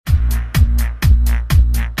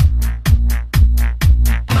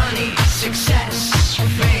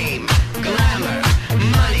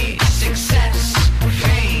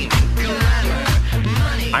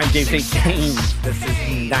James St. James. This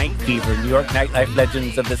is Night Fever, New York nightlife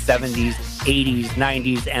legends of the 70s, 80s,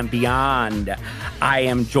 90s, and beyond. I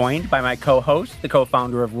am joined by my co-host, the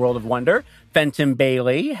co-founder of World of Wonder, Fenton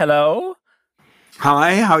Bailey. Hello.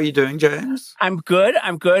 Hi, how are you doing, James? I'm good.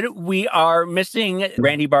 We are missing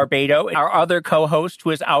Randy Barbado, our other co-host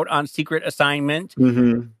who is out on secret assignment.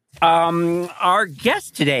 Our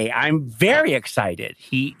guest today, I'm very excited.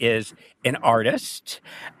 He is an artist,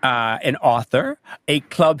 an author, a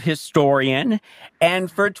club historian,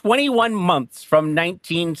 and for 21 months from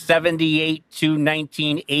 1978 to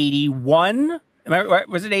 1981, am I right?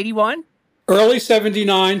 Was it 81? Early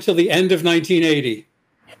 79 till the end of 1980.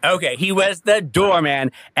 Okay, he was the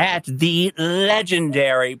doorman at the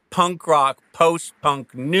legendary punk rock,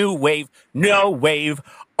 post-punk, new wave, no wave,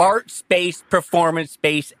 art space, performance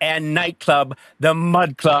space, and nightclub, the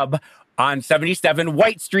Mud Club, on 77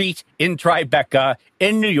 White Street in Tribeca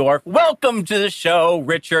in New York. Welcome to the show,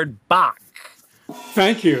 Richard Bach.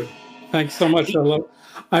 Thank you. Thanks so much.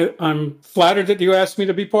 I'm flattered that you asked me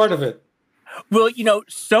to be part of it. Well, you know,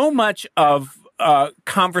 so much of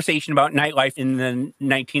conversation about nightlife in the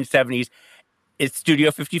 1970s is Studio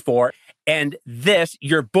 54. And this,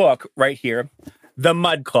 your book right here, The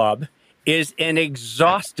Mud Club, is an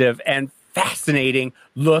exhaustive and fascinating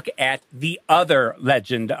look at the other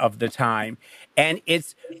legend of the time. And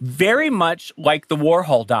it's very much like the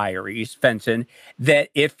Warhol Diaries, Fenton, that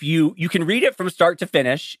if you can read it from start to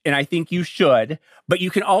finish, and I think you should, but you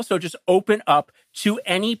can also just open up to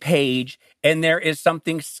any page and there is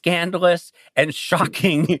something scandalous and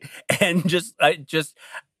shocking and just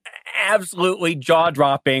absolutely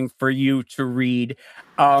jaw-dropping for you to read.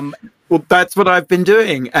 Well, that's what I've been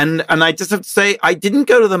doing. And I just have to say, I didn't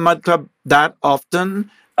go to the Mud Club that often,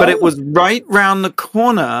 but it was right round the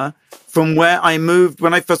corner from where I moved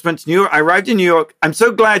when I first went to New York. I arrived in New York. I'm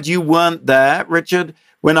so glad you weren't there, Richard,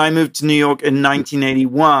 when I moved to New York in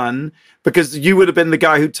 1981, because you would have been the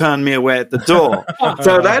guy who turned me away at the door.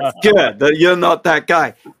 So that's good that you're not that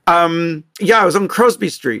guy. I was on Crosby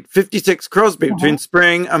Street, 56 Crosby, between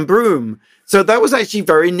Spring and Broome. So that was actually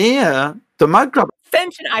very near the Mud Club.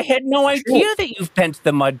 Fenton, I had no idea that you've been to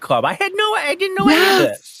the Mud Club. I didn't know any of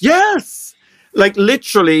this. Yes. Like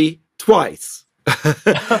literally twice.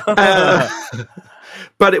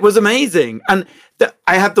 But it was amazing. And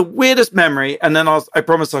I have the weirdest memory, and then I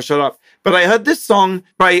promise I'll shut up. But I heard this song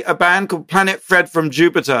by a band called Planet Fred from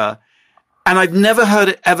Jupiter, and I've never heard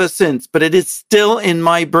it ever since, but it is still in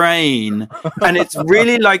my brain. And it's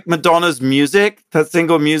really like Madonna's music, that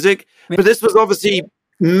single music. But this was obviously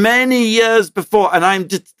many years before, and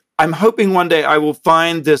I'm hoping one day I will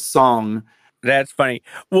find this song. That's funny.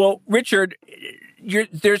 Well, Richard,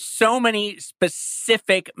 there's so many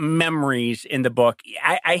specific memories in the book.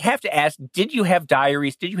 I have to ask, did you have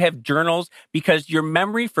diaries? Did you have journals? Because your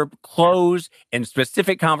memory for clothes and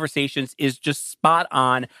specific conversations is just spot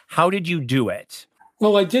on. How did you do it?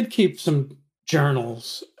 Well, I did keep some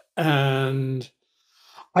journals, and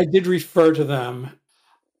I did refer to them.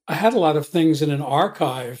 I had a lot of things in an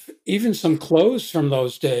archive, even some clothes from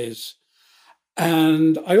those days.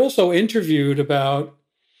 And I also interviewed about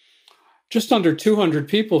just under 200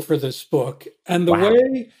 people for this book. And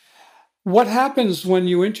what happens when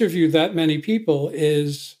you interview that many people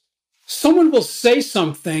is someone will say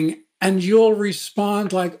something and you'll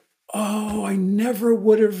respond like, oh, I never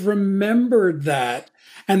would have remembered that.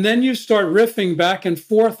 And then you start riffing back and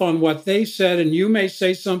forth on what they said, and you may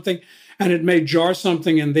say something and it may jar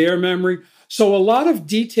something in their memory. So a lot of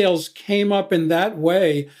details came up in that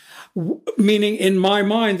way, meaning in my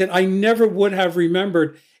mind that I never would have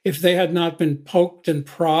remembered if they had not been poked and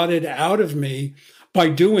prodded out of me by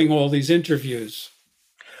doing all these interviews.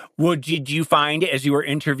 Well, did you find as you were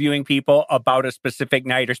interviewing people about a specific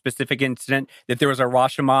night or specific incident that there was a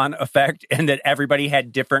Rashomon effect and that everybody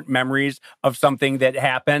had different memories of something that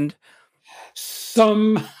happened?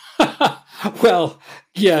 Well,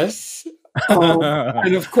 yes.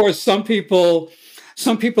 And of course, some people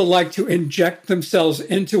like to inject themselves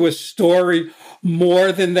into a story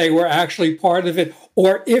more than they were actually part of it,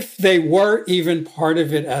 or if they were even part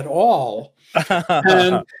of it at all.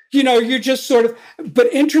 And, you just sort of,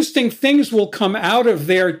 but interesting things will come out of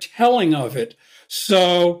their telling of it.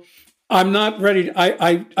 So I'm not ready.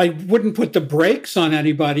 I wouldn't put the brakes on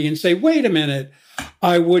anybody and say, wait a minute.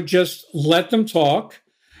 I would just let them talk,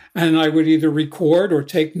 and I would either record or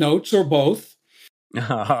take notes or both.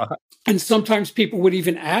 And sometimes people would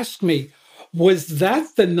even ask me, was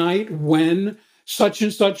that the night when such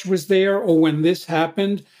and such was there, or when this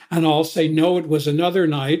happened? And I'll say, no, it was another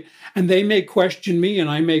night. And they may question me and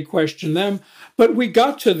I may question them. But we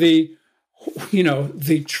got to the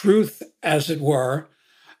truth, as it were.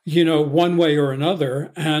 one way or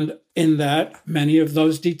another. And in that, many of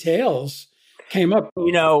those details came up.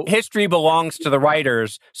 History belongs to the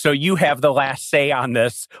writers, so you have the last say on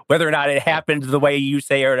this, whether or not it happened the way you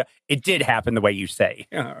say or it did happen the way you say.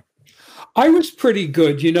 I was pretty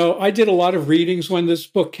good. I did a lot of readings when this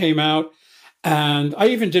book came out, and I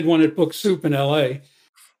even did one at Book Soup in LA.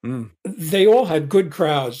 They all had good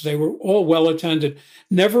crowds. They were all well attended.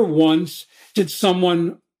 Never once did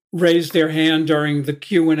someone raise their hand during the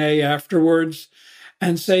Q&A afterwards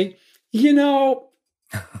and say, I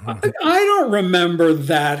don't remember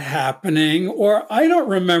that happening, or I don't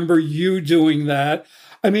remember you doing that.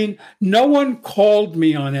 I mean, no one called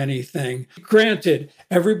me on anything. Granted,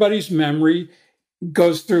 everybody's memory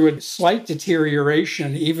goes through a slight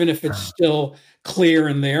deterioration, even if it's still clear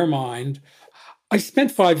in their mind. I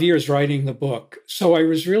spent 5 years writing the book, so I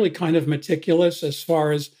was really kind of meticulous as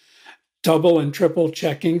far as double and triple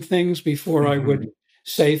checking things before I would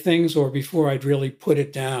say things or before I'd really put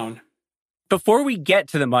it down. Before we get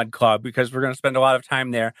to the Mud Club, because we're going to spend a lot of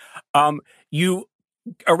time there, you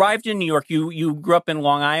arrived in New York. You grew up in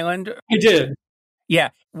Long Island? I did. Yeah.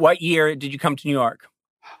 What year did you come to New York?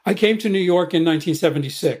 I came to New York in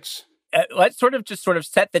 1976. Let's sort of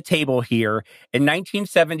set the table here. In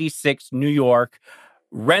 1976, New York,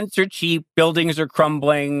 rents are cheap, buildings are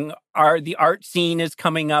crumbling, the art scene is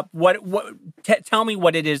coming up. Tell me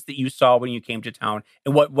what it is that you saw when you came to town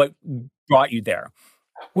and what brought you there.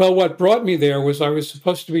 Well, what brought me there was I was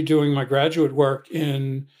supposed to be doing my graduate work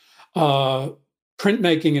in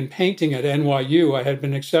printmaking and painting at NYU. I had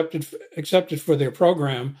been accepted for their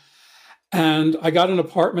program. And I got an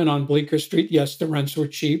apartment on Bleecker Street. Yes, the rents were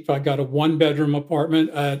cheap. I got a 1-bedroom apartment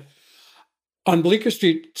on Bleecker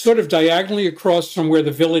Street, sort of diagonally across from where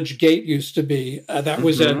the Village Gate used to be. That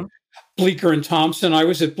was at Bleecker and Thompson. I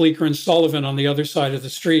was at Bleecker and Sullivan on the other side of the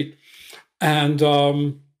street. And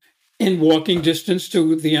in walking distance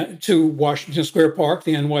to Washington Square Park,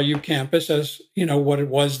 the NYU campus, as what it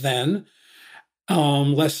was then,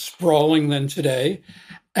 less sprawling than today.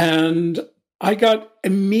 And I got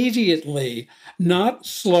immediately, not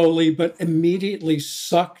slowly, but immediately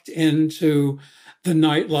sucked into the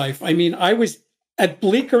nightlife. I mean, I was at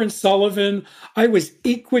Bleecker and Sullivan. I was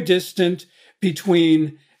equidistant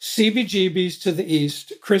between CBGB's to the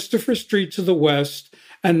east, Christopher Street to the west,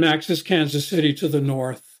 and Max's Kansas City to the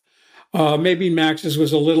north. Maybe Max's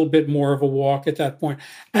was a little bit more of a walk at that point.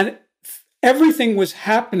 And everything was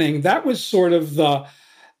happening. That was sort of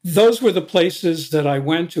those were the places that I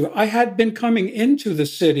went to. I had been coming into the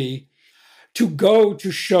city to go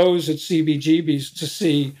to shows at CBGB's to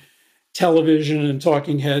see Television and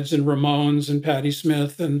Talking Heads and Ramones and Patti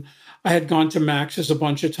Smith. And I had gone to Max's a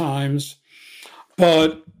bunch of times.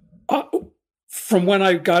 But from when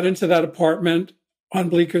I got into that apartment on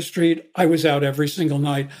Bleecker Street, I was out every single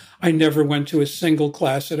night. I never went to a single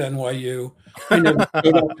class at NYU.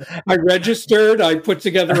 I registered, I put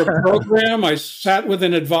together a program, I sat with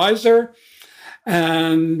an advisor,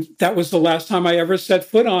 and that was the last time I ever set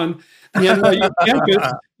foot on the NYU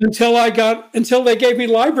campus until they gave me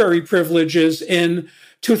library privileges in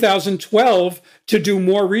 2012 to do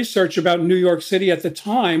more research about New York City at the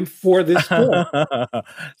time for this book.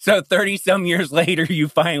 So 30 some years later, you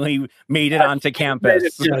finally made it onto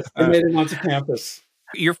campus. I made it onto campus.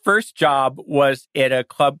 Your first job was at a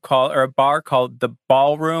bar called the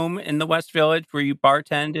Ballroom in the West Village, where you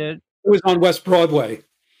bartended. It was on West Broadway.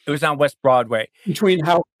 It was on West Broadway. Between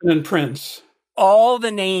Houston and Prince. All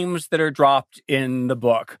the names that are dropped in the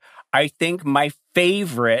book. I think my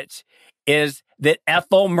favorite is that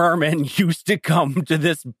Ethel Merman used to come to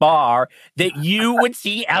this bar, that you would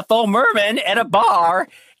see Ethel Merman at a bar.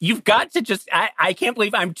 You've got to I can't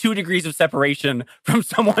believe I'm 2 degrees of separation from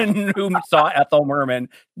someone who saw Ethel Merman.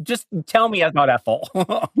 Just tell me about Ethel.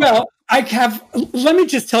 Well, let me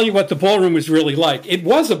just tell you what the Ballroom was really like. It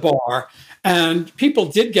was a bar and people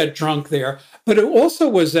did get drunk there, but it also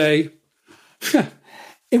was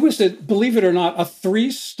believe it or not, a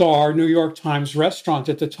 3-star New York Times restaurant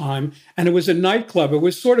at the time. And it was a nightclub. It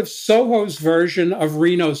was sort of Soho's version of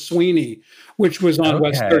Reno Sweeney, which was on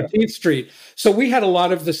West 13th Street. So we had a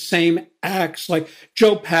lot of the same acts. Like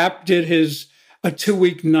Joe Papp did a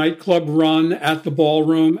 2-week nightclub run at the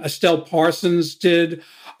Ballroom. Estelle Parsons did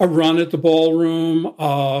a run at the Ballroom.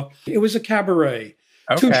 It was a cabaret.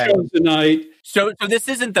 Okay. 2 shows a night. So this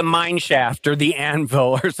isn't the Mine Shaft or the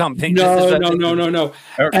Anvil or something. No.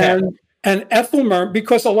 Okay. And Ethel Merman,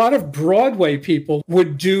 because a lot of Broadway people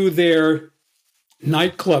would do their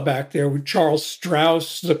nightclub act there with Charles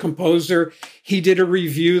Strauss, the composer. He did a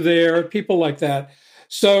review there, people like that.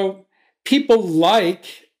 So people like,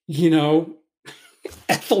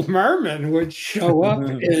 Ethel Merman would show up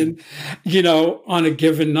on a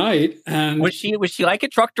given night. And was she like a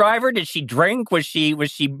truck driver? Did she drink? Was she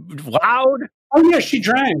loud? oh yeah, she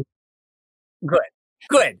drank. Good.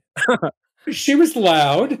 She was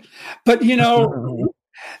loud, but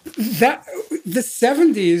that the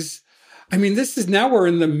 70s, I mean, this is now we're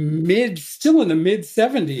in the mid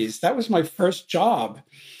 70s. That was my first job.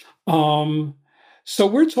 So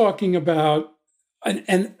we're talking about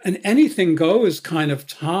an anything goes kind of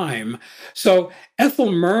time. So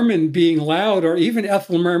Ethel Merman being loud, or even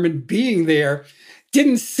Ethel Merman being there,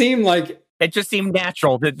 didn't seem like it. Just seemed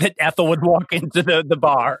natural that Ethel would walk into the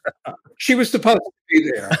bar. She was supposed to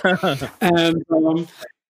be there. And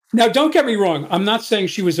now, don't get me wrong. I'm not saying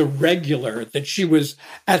she was a regular, that she was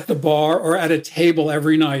at the bar or at a table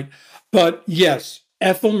every night. But yes,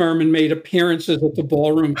 Ethel Merman made appearances at the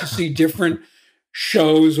ballroom to see different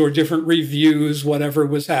shows or different reviews, whatever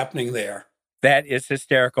was happening there. That is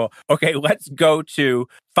hysterical. Okay, let's go to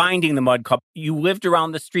finding the Mud Club. You lived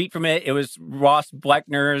around the street from it. It was Ross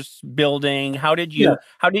Bleckner's building. How did you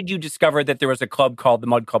discover that there was a club called the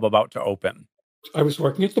Mud Club about to open? I was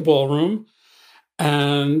working at the ballroom,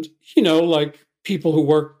 and like people who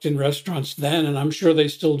worked in restaurants then, and I'm sure they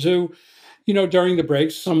still do, during the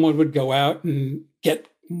breaks, someone would go out and get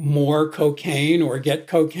more cocaine or get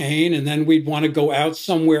cocaine, and then we'd want to go out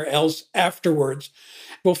somewhere else afterwards.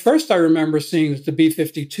 Well, first I remember seeing that the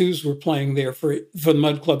B-52s were playing there for the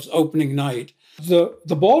Mud Club's opening night. The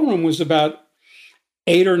ballroom was about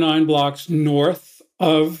 8 or 9 blocks north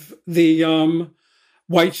of the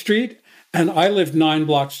White Street, and I lived 9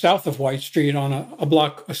 blocks south of White Street on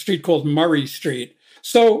a street called Murray Street.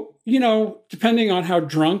 So, depending on how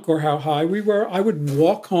drunk or how high we were, I would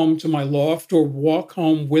walk home to my loft or walk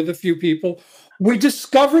home with a few people. We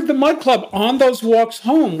discovered the Mud Club on those walks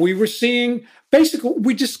home. We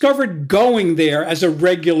discovered going there as a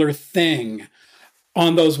regular thing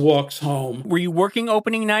on those walks home. Were you working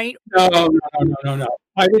opening night? No.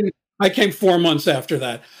 I didn't. I came 4 months after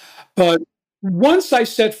that. But once I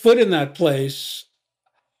set foot in that place,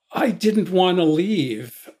 I didn't want to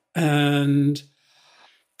leave. And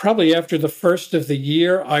probably after the first of the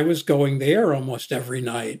year, I was going there almost every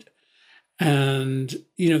night. And,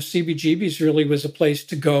 CBGB's really was a place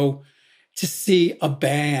to go to see a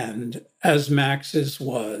band, as Max's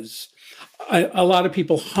was. A lot of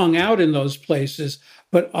people hung out in those places,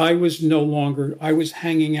 but I was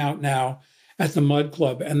hanging out now at the Mud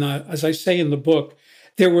Club. And as I say in the book,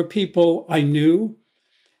 there were people I knew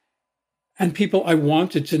and people I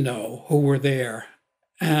wanted to know who were there.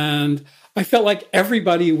 And I felt like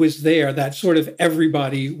everybody was there, that sort of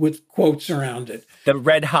everybody with quotes around it. The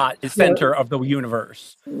red hot center of the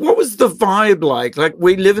universe. What was the vibe like? Like,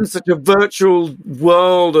 we live in such a virtual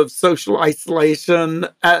world of social isolation.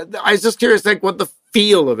 I was just curious, what the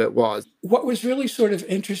feel of it was. What was really sort of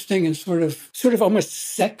interesting and sort of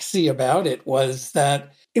almost sexy about it was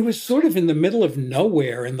that it was sort of in the middle of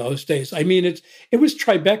nowhere in those days. I mean, it was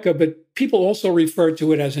Tribeca, but people also referred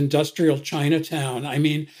to it as industrial Chinatown. I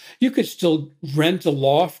mean, you could still rent a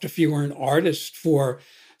loft if you were an artist for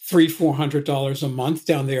 $300-400 a month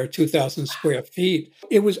down there, 2,000 square feet.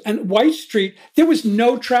 And White Street, there was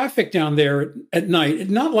no traffic down there at night.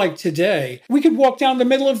 Not like today. We could walk down the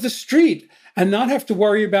middle of the street and not have to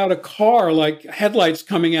worry about a car, like headlights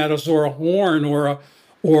coming at us or a horn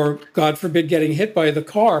or God forbid, getting hit by the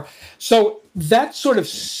car. So that sort of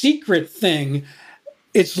secret thing,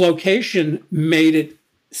 its location made it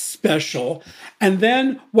special. And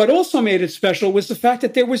then what also made it special was the fact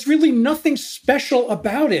that there was really nothing special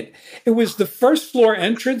about it. It was the first floor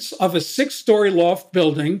entrance of a 6-story loft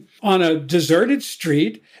building on a deserted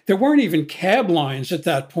street. There weren't even cab lines at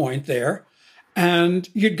that point there. And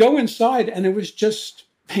you'd go inside and it was just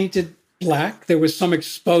painted black. There was some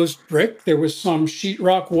exposed brick. There was some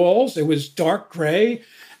sheetrock walls. It was dark gray.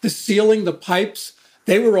 The ceiling, the pipes,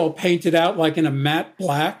 they were all painted out like in a matte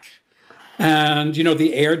black. And,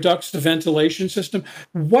 the air ducts, the ventilation system.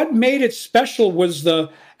 What made it special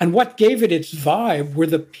and what gave it its vibe were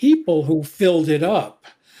the people who filled it up.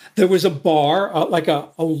 There was a bar, like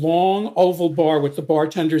a long oval bar with the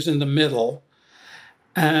bartenders in the middle.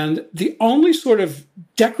 And the only sort of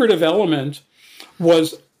decorative element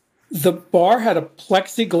was the bar had a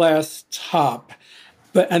plexiglass top,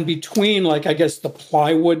 and between, the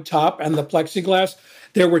plywood top and the plexiglass,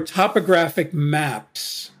 there were topographic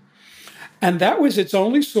maps. And that was its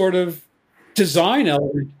only sort of design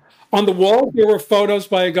element. On the wall, there were photos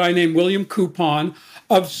by a guy named William Coupon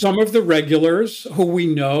of some of the regulars who we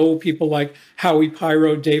know, people like Howie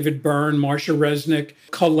Pyro, David Byrne, Marcia Resnick,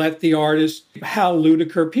 Colette the artist, Hal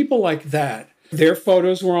Ludiker, people like that. Their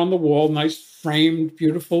photos were on the wall, nice framed,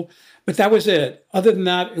 beautiful. But that was it. Other than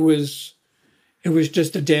that, it was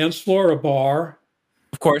just a dance floor, a bar.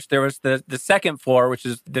 Of course, there was the second floor, which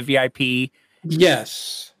is the VIP.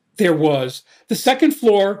 Yes, there was. The second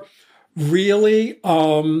floor really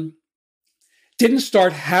didn't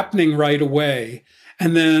start happening right away.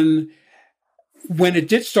 And then when it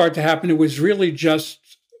did start to happen, it was really just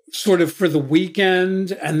sort of for the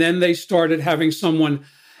weekend. And then they started having someone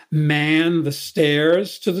man the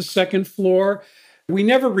stairs to the second floor. We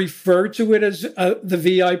never referred to it as the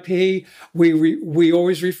VIP. We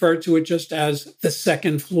always referred to it just as the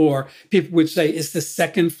second floor. People would say, is the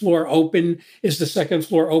second floor open? Is the second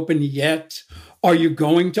floor open yet? Are you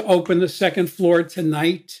going to open the second floor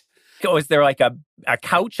tonight? Was there like a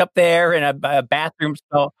couch up there and a bathroom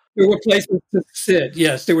stall? There were places to sit.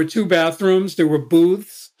 Yes, there were 2 bathrooms. There were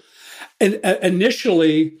booths. And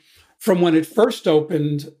initially, from when it first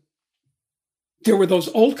opened, there were those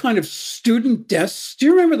old kind of student desks. Do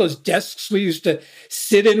you remember those desks we used to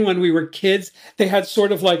sit in when we were kids? They had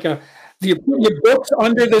sort of like you put your books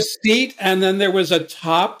under the seat, and then there was a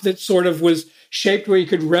top that sort of was shaped where you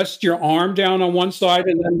could rest your arm down on one side,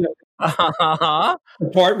 and then the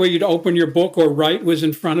part where you'd open your book or write was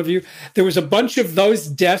in front of you. There was a bunch of those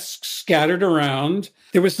desks scattered around.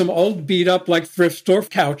 There was some old beat up like thrift store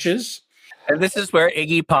couches. And this is where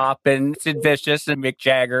Iggy Pop and Sid Vicious and Mick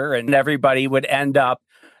Jagger and everybody would end up.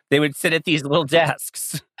 They would sit at these little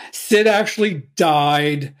desks. Sid actually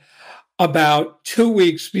died about 2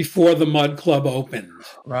 weeks before the Mud Club opened.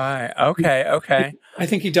 Right. Okay. I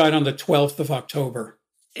think he died on the 12th of October.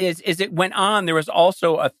 As it went on, there was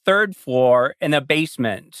also a third floor in the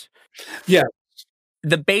basement. Yeah.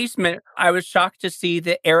 The basement, I was shocked to see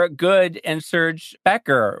that Eric Good and Serge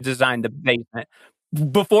Becker designed the basement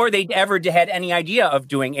before they'd ever had any idea of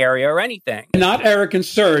doing area or anything. Not Eric and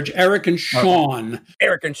Serge, Eric and Sean. Okay.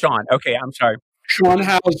 Eric and Sean. Okay, I'm sorry. Sean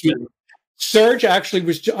Hausman. Serge actually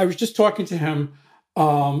I was just talking to him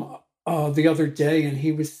the other day, and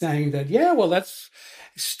he was saying that, that's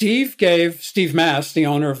Steve Mast, the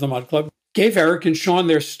owner of the Mud Club, gave Eric and Sean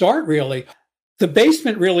their start, really. The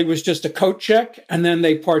basement really was just a coat check, and then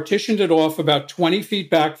they partitioned it off about 30 feet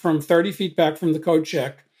back from the coat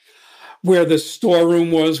check, where the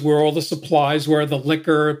storeroom was, where all the supplies were, the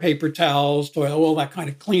liquor, paper towels, toilet, all that kind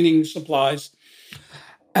of cleaning supplies.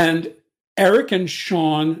 And Eric and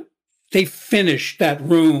Sean, they finished that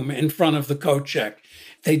room in front of the coat check.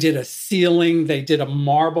 They did a ceiling, they did a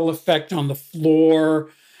marble effect on the floor,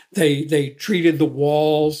 they treated the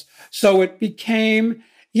walls. So it became,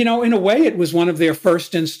 in a way, it was one of their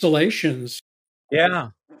first installations. Yeah.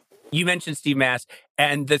 You mentioned Steve Mast,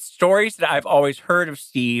 and the stories that I've always heard of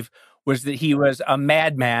Steve was that he was a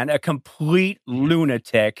madman, a complete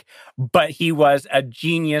lunatic, but he was a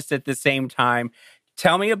genius at the same time.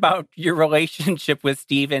 Tell me about your relationship with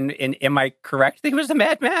Steve, and am I correct that he was a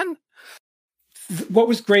madman? What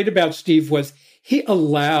was great about Steve was he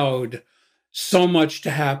allowed so much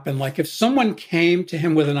to happen. Like if someone came to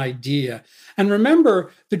him with an idea, and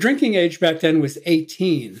remember, the drinking age back then was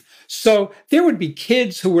 18. So there would be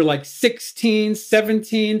kids who were like 16,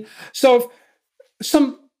 17. So if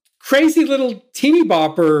some crazy little teeny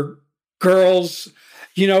bopper girls,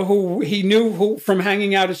 who he knew from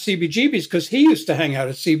hanging out at CBGB's, because he used to hang out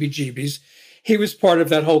at CBGB's. He was part of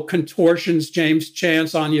that whole Contortions, James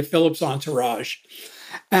Chance, Anya Phillips entourage.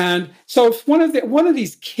 And so if one of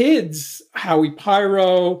these kids, Howie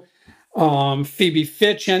Pyro, Phoebe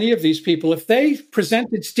Fitch, any of these people, if they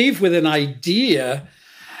presented Steve with an idea,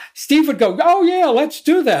 Steve would go, oh yeah, let's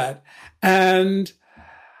do that. And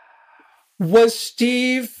was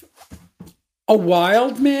Steve a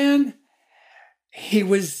wild man? He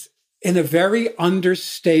was, in a very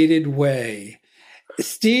understated way.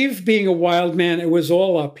 Steve being a wild man, it was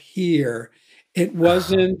all up here. It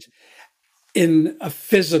wasn't in a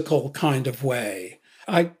physical kind of way.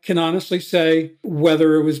 I can honestly say,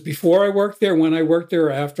 whether it was before I worked there, when I worked there,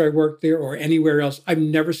 or after I worked there, or anywhere else, I've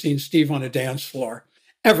never seen Steve on a dance floor,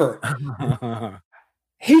 ever.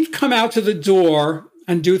 He'd come out to the door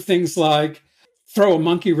and do things like throw a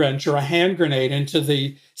monkey wrench or a hand grenade into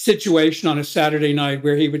the situation on a Saturday night,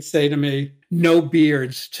 where he would say to me, no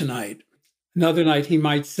beards tonight. Another night he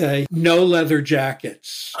might say, no leather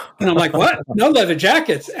jackets. And I'm like, what? No leather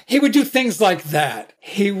jackets? He would do things like that.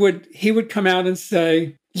 He would come out and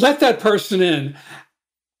say, let that person in.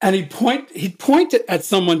 And he'd point at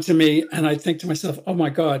someone to me, and I'd think to myself, oh my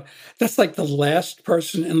God, that's like the last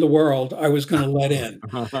person in the world I was going to let in.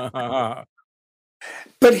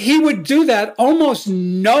 But he would do that almost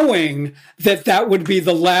knowing that would be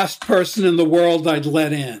the last person in the world I'd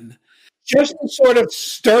let in, just to sort of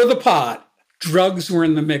stir the pot. Drugs were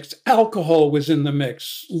in the mix. Alcohol was in the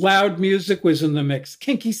mix. Loud music was in the mix.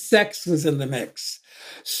 Kinky sex was in the mix.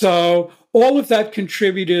 So all of that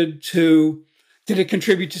contributed to, did it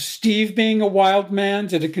contribute to Steve being a wild man?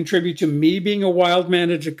 Did it contribute to me being a wild man?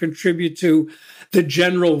 Did it contribute to the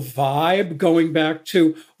general vibe, going back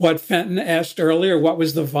to what Fenton asked earlier? What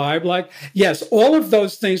was the vibe like? Yes, all of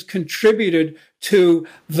those things contributed to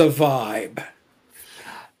the vibe.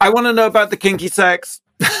 I want to know about the kinky sex.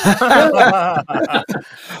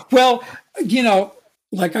 Well,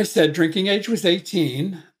 like I said, drinking age was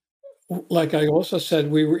 18. Like I also said,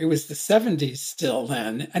 it was the 70s still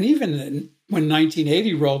then. And even when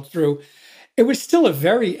 1980 rolled through, it was still a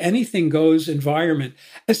very anything goes environment,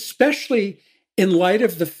 especially in light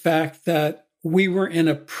of the fact that we were in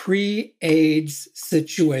a pre-AIDS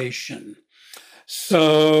situation.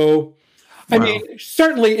 So, I mean,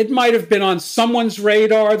 certainly it might have been on someone's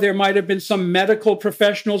radar. There might have been some medical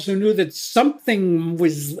professionals who knew that something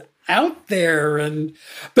was out there,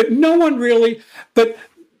 but no one really. But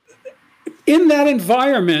in that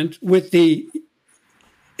environment, with the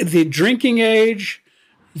drinking age,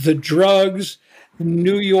 the drugs,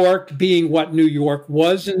 New York being what New York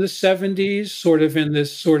was in the 70s, sort of in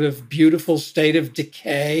this sort of beautiful state of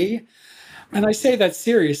decay. And I say that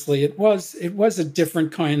seriously. It was a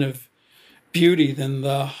different kind of beauty than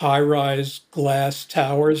the high-rise glass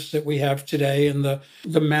towers that we have today, and the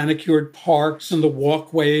manicured parks and the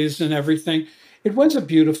walkways and everything. It was a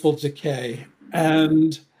beautiful decay.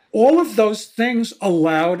 And all of those things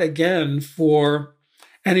allowed, again, for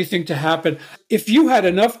anything to happen. If you had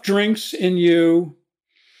enough drinks in you,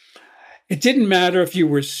 it didn't matter if you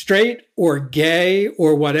were straight or gay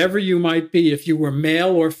or whatever you might be, if you were male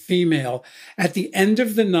or female. At the end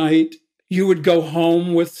of the night, you would go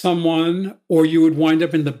home with someone, or you would wind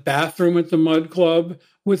up in the bathroom at the Mud Club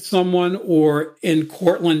with someone, or in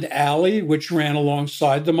Cortlandt Alley, which ran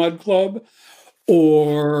alongside the Mud Club,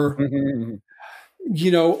 or,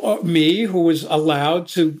 me, who was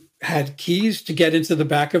had keys to get into the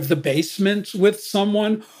back of the basement with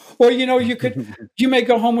someone. Or, you may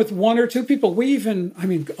go home with one or two people. Ross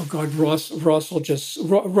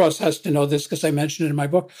has to know this because I mentioned it in my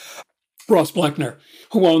book. Ross Bleckner,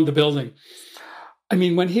 who owned the building. I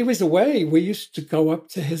mean, when he was away, we used to go up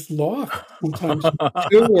to his loft, sometimes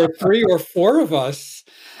 2 or 3 or 4 of us,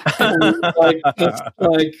 and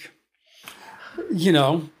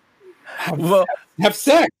have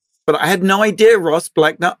sex. But I had no idea Ross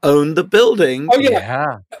Bleckner owned the building. Oh,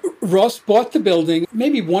 yeah. Ross bought the building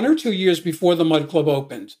maybe 1 or 2 years before the Mud Club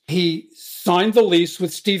opened. He signed the lease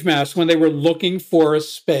with Steve Mass when they were looking for a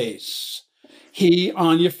space. He,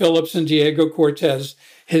 Anya Phillips, and Diego Cortez,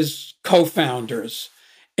 his co-founders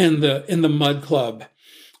in the Mud Club,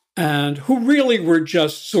 and who really were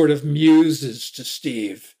just sort of muses to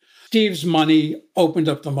Steve. Steve's money opened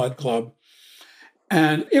up the Mud Club,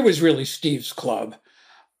 and it was really Steve's club.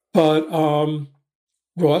 But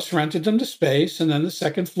Ross rented them the space, and then the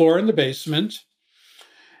second floor in the basement,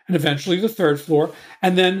 and eventually the third floor.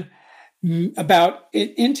 And then about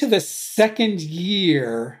into the second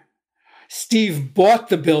year, Steve bought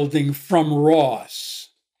the building from Ross.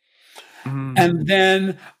 And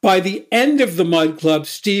then by the end of the Mud Club,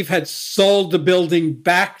 Steve had sold the building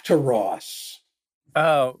back to Ross.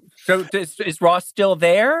 Oh, so is Ross still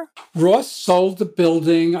there? Ross sold the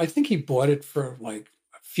building. I think he bought it for like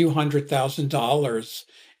a few $100,000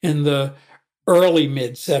 in the early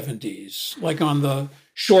mid-70s, like on the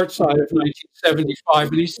short side of 1975.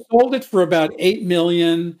 And he sold it for about $8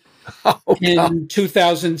 million. In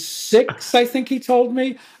 2006, I think he told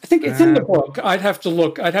me. I think it's in the book. I'd have to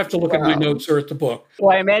look at my notes or at the book.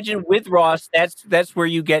 Well, I imagine with Ross, that's where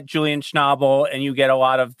you get Julian Schnabel and you get a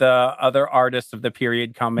lot of the other artists of the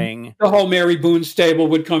period coming. The whole Mary Boone stable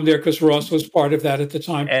would come there because Ross was part of that at the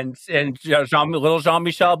time. And little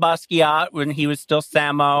Jean-Michel Basquiat when he was still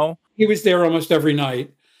Samo. He was there almost every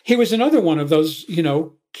night. He was another one of those,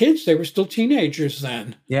 kids. They were still teenagers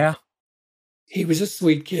then. Yeah. He was a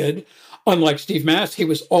sweet kid. Unlike Steve Mass, he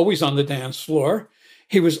was always on the dance floor.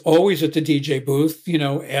 He was always at the DJ booth,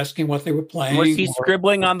 asking what they were playing. Was he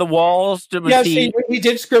scribbling on the walls? Yes, he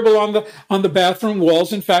did scribble on the bathroom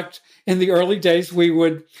walls. In fact, in the early days, we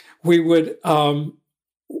would bum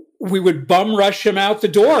rush him out the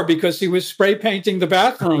door because he was spray painting the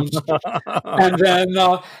bathrooms. And then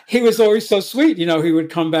he was always so sweet. He would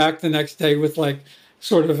come back the next day with like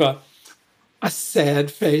sort of a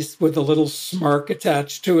sad face with a little smirk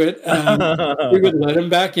attached to it. And we would let him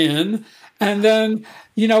back in. And then,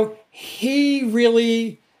 he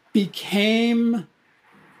really became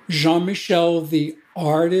Jean-Michel the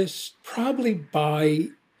artist probably by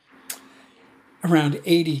around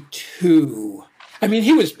 82. I mean,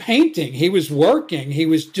 he was painting, he was working, he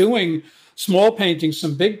was doing small paintings,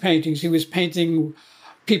 some big paintings. He was painting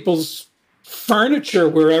people's furniture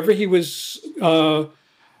wherever he was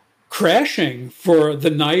crashing for the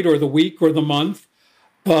night or the week or the month.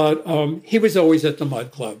 But he was always at the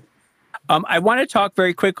Mud Club. I want to talk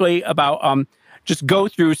very quickly about just go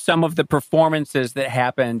through some of the performances that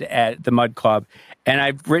happened at the Mud Club. And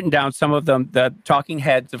I've written down some of them. The Talking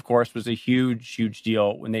Heads, of course, was a huge, huge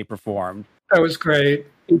deal when they performed. That was great.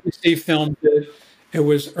 BBC filmed it. It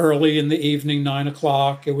was early in the evening, 9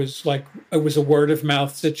 o'clock. It was a word of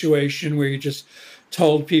mouth situation where you just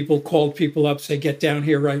called people up, say, get down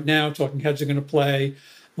here right now. Talking Heads are going to play,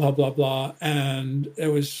 blah, blah, blah. And it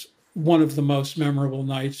was one of the most memorable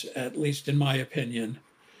nights, at least in my opinion.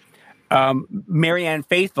 Marianne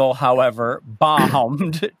Faithfull, however,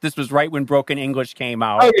 bombed. This was right when Broken English came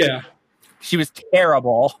out. Oh, yeah. She was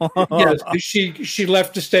terrible. Yes, she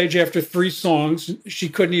left the stage after 3 songs. She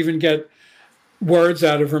couldn't even get words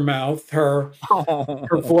out of her mouth. Her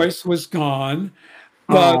voice was gone.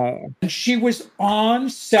 But she was on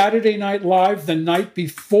Saturday Night Live the night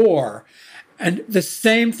before, and the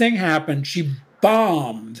same thing happened. She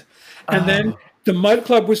bombed. And then the Mud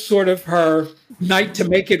Club was sort of her night to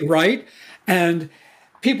make it right. And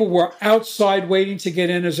people were outside waiting to get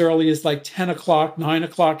in as early as like 10 o'clock, 9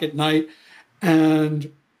 o'clock at night.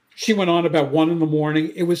 And she went on about 1 in the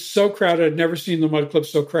morning. It was so crowded. I'd never seen the Mud Club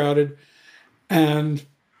so crowded. And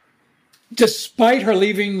despite her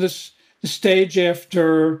leaving the stage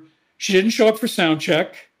after, she didn't show up for sound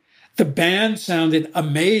check. The band sounded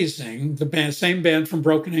amazing. Same band from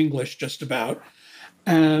Broken English, just about.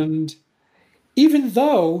 And even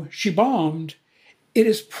though she bombed, it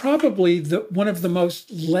is probably one of the most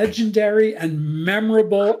legendary and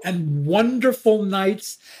memorable and wonderful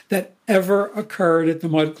nights that ever occurred at the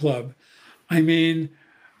Mud Club. I mean,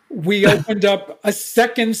 we opened up a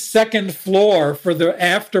second floor for the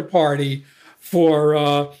after party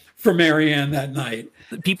for Marianne that night.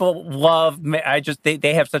 People love.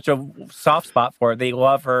 They have such a soft spot for her. They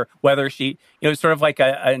love her, whether she, sort of like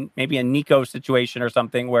maybe a Nico situation or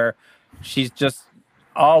something where she's just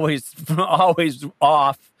always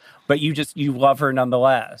off, but you love her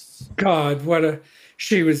nonetheless. God,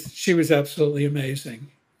 she was absolutely amazing.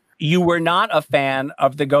 You were not a fan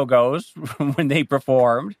of the Go-Go's when they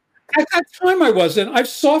performed. At that time, I wasn't. I've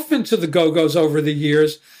softened to the Go-Go's over the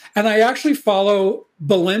years, and I actually follow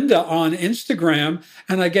Belinda on Instagram,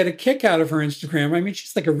 and I get a kick out of her Instagram. I mean,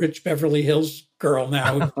 she's like a rich Beverly Hills girl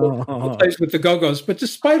now who plays with the Go-Go's. But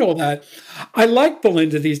despite all that, I like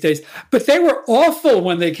Belinda these days. But they were awful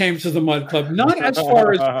when they came to the Mud Club. Not as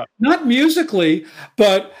far as, not musically,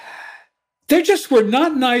 but they just were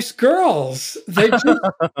not nice girls. They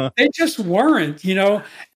just weren't,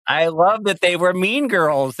 I love that they were mean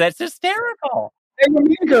girls. That's hysterical. They were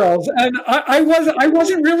mean girls, and I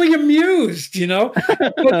wasn't really amused,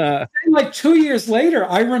 But like 2 years later,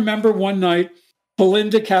 I remember one night,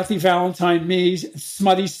 Belinda, Kathy Valentine, me,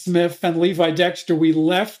 Smutty Smith, and Levi Dexter, we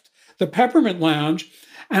left the Peppermint Lounge,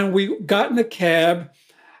 and we got in a cab,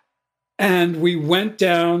 and we went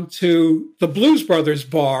down to the Blues Brothers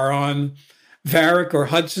bar on Varick or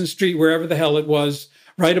Hudson Street, wherever the hell it was,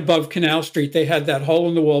 right above Canal Street. They had that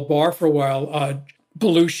hole-in-the-wall bar for a while,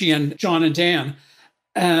 Belushi and John and Dan.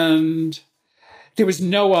 And there was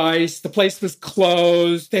no ice. The place was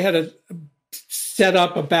closed. They had set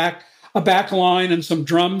up a back line and some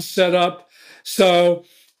drums set up. So,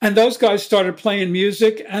 and those guys started playing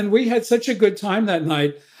music, and we had such a good time that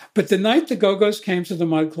night. But the night the Go-Go's came to the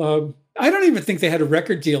Mud Club, I don't even think they had a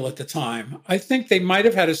record deal at the time. I think they might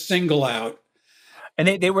have had a single out. And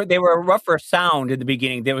they were a rougher sound in the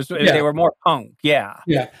beginning. They were more punk. Yeah.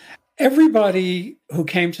 Yeah. Everybody who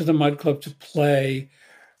came to the Mud Club to play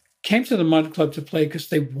because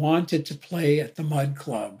they wanted to play at the Mud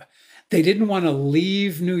Club. They didn't want to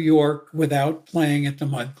leave New York without playing at the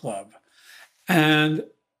Mud Club. And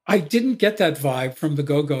I didn't get that vibe from the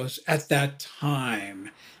Go-Go's at that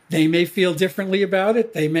time. They may feel differently about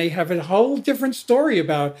it. They may have a whole different story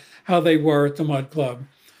about how they were at the Mud Club.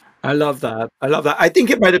 I love that. I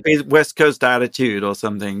think it might have been West Coast attitude or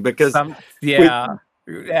something, because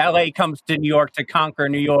LA comes to New York to conquer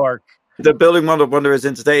New York. The building one of Wonder is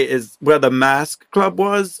in today is where the Mask Club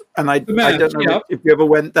was, and I don't know if you ever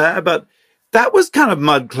went there, but that was kind of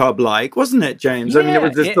Mud Club like, wasn't it, James? Yeah, I mean, it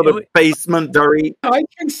was this sort of basement, very. I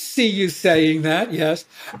can see you saying that, yes,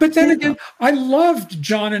 but then again, I loved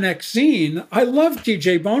John and Exene. I loved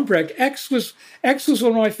DJ Bonebreak. X was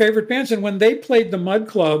one of my favorite bands, and when they played the Mud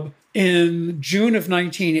Club in June of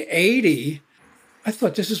 1980, I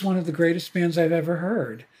thought this is one of the greatest bands I've ever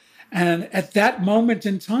heard. And at that moment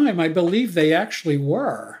in time, I believe they actually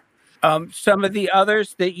were. Some of the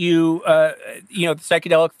others that the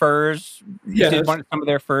Psychedelic Furs Yes. did some of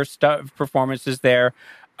their first performances there.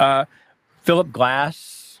 Philip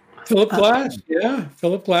Glass. Philip Glass, yeah.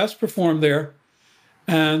 Philip Glass performed there.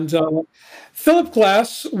 And Philip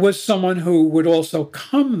Glass was someone who would also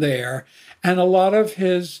come there. And a lot of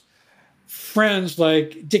his friends,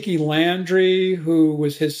 like Dickie Landry, who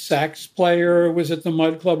was his sax player, was at the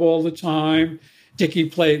Mud Club all the time. Dickie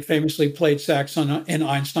famously played sax in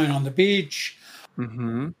Einstein on the Beach.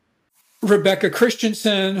 Mm-hmm. Rebecca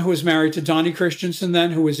Christensen, who was married to Donnie Christensen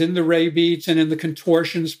then, who was in the Ray Beats and in the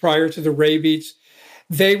Contortions prior to the Ray Beats.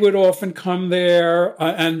 They would often come there,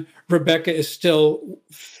 and Rebecca is still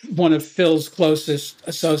one of Phil's closest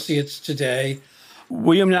associates today.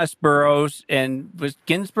 William S. Burroughs and was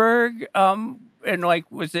Ginsberg, and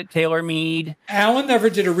was it Taylor Mead? Alan never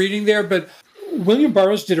did a reading there, but William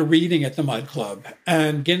Burroughs did a reading at the Mud Club,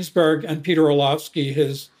 and Ginsberg and Peter Orlovsky,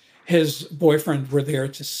 his boyfriend, were there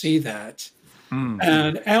to see that. Mm.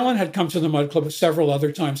 And Alan had come to the Mud Club several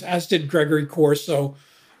other times, as did Gregory Corso,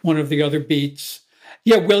 one of the other Beats.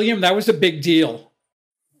 Yeah, William, that was a big deal.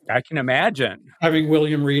 I can imagine. Having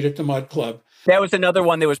William read at the Mud Club. That was another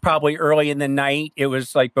one that was probably early in the night. It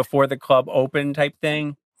was like before the club opened type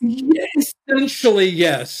thing. Yeah, essentially,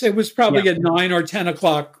 yes. It was probably a 9 or 10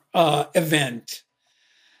 o'clock event.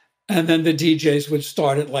 And then the DJs would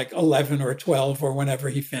start at like 11 or 12 or whenever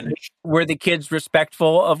he finished. Were the kids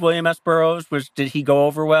respectful of William S. Burroughs? Did he go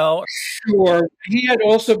over well? Sure. He had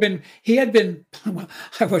been, well,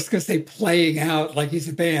 I was going to say playing out like he's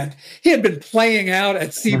a band. He had been playing out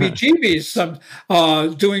at CBGB's,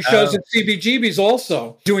 doing shows at CBGB's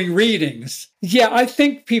also, doing readings. Yeah, I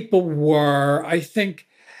think people were. I think,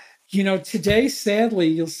 today, sadly,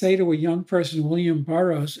 you'll say to a young person, William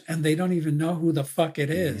Burroughs, and they don't even know who the fuck it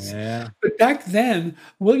is. Yeah. But back then,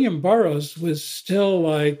 William Burroughs was still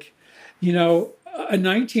like, a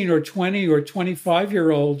 19 or 20 or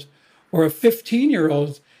 25-year-old or a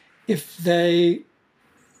 15-year-old, if they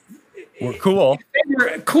were cool.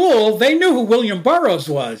 They knew who William Burroughs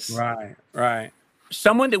was. Right.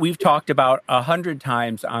 Someone that we've talked about 100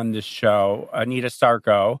 times on this show, Anita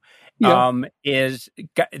Sarko, is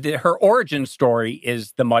her origin story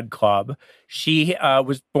is the Mud Club. She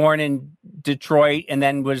was born in Detroit and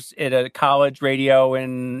then was at a college radio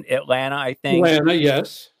in Atlanta, I think. Atlanta,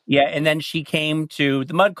 yes. Yeah, and then she came to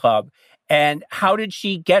the Mud Club. And how did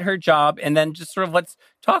she get her job? And then just sort of let's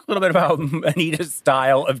talk a little bit about Anita's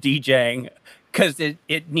style of DJing, because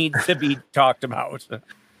it needs to be talked about.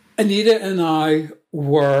 Anita and I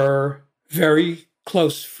were very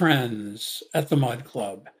close friends at the Mud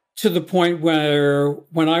Club, to the point where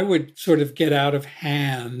when I would sort of get out of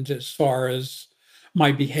hand as far as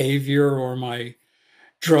my behavior or my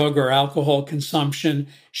drug or alcohol consumption,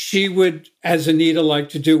 she would, as Anita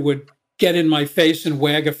liked to do, would get in my face and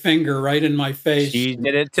wag a finger right in my face. She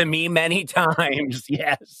did it to me many times,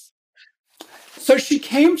 yes. So she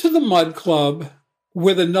came to the Mud Club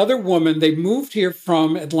with another woman. They moved here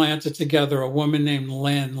from Atlanta together, a woman named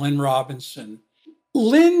Lynn Robinson.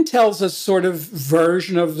 Lynn tells a sort of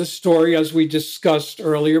version of the story as we discussed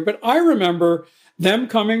earlier, but I remember them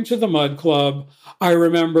coming to the Mud Club. I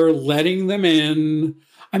remember letting them in.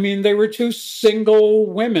 I mean, they were two single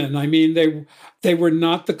women. I mean, they were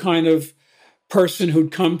not the kind of person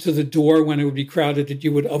who'd come to the door when it would be crowded that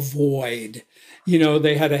you would avoid.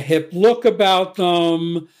 They had a hip look about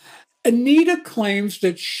them. Anita claims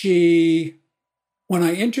that when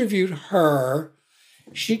I interviewed her,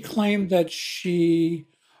 she claimed that she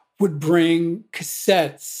would bring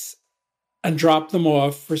cassettes and drop them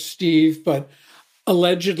off for Steve, but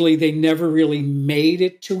allegedly they never really made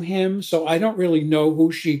it to him. So I don't really know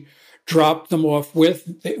who she dropped them off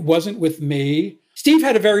with. It wasn't with me. Steve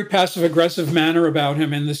had a very passive-aggressive manner about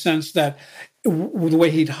him, in the sense that the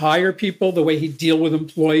way he'd hire people, the way he'd deal with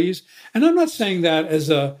employees. And I'm not saying that as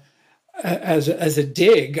a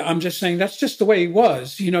dig. I'm just saying that's just the way he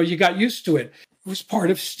was. You got used to it. It was part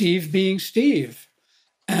of Steve being Steve.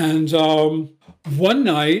 And one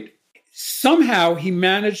night, somehow he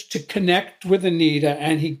managed to connect with Anita,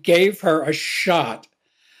 and he gave her a shot.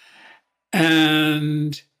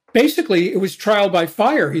 And basically, it was trial by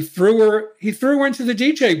fire. He threw her into the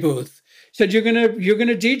DJ booth. Said, "You're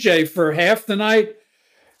gonna DJ for half the night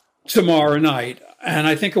tomorrow night." And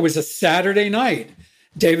I think it was a Saturday night.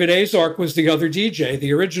 David Azark was the other DJ,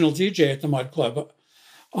 the original DJ at the Mud Club.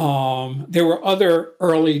 There were other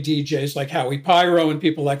early DJs like Howie Pyro and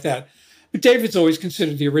people like that, but David's always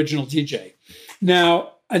considered the original DJ.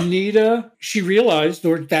 Now, Anita, she realized,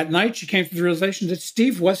 or that night she came to the realization that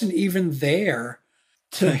Steve wasn't even there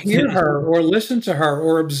to hear her or listen to her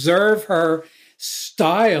or observe her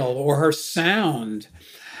style or her sound.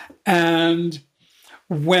 And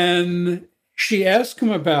when she asked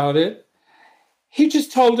him about it, he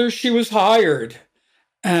just told her she was hired.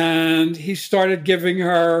 And he started giving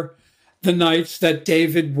her the nights that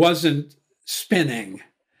David wasn't spinning.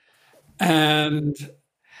 And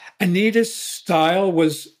Anita's style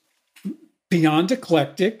was beyond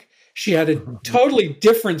eclectic. She had a totally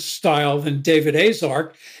different style than David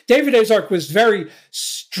Azark. David Azark was very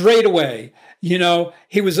straight away. You know,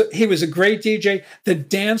 he was a great DJ. The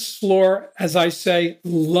dance floor, as I say,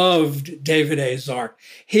 loved David Azark.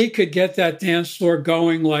 He could get that dance floor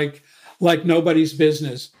going like nobody's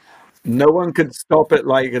business. No one could stop it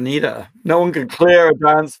like Anita. No one could clear a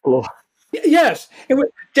dance floor. Yes,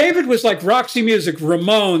 David was like Roxy Music,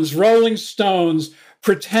 Ramones, Rolling Stones,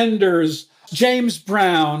 Pretenders, James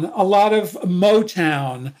Brown, a lot of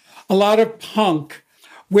Motown, a lot of punk,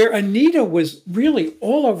 where Anita was really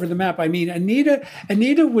all over the map. I mean,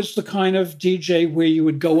 Anita was the kind of DJ where you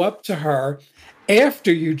would go up to her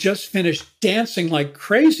after you just finished dancing like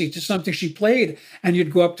crazy to something she played, and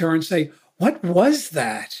you'd go up to her and say, "What was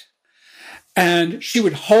that?" And she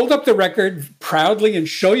would hold up the record proudly and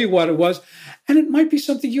show you what it was. And it might be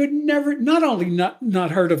something you had never, not only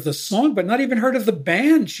not heard of the song, but not even heard of the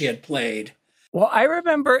band she had played. Well, I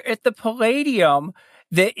remember at the Palladium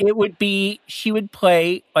that she would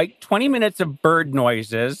play like 20 minutes of bird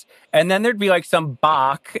noises, and then there'd be like some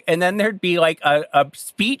Bach, and then there'd be like a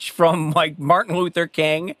speech from like Martin Luther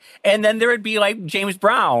King, and then there would be like James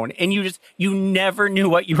Brown, and you never knew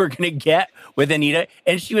what you were going to get with Anita,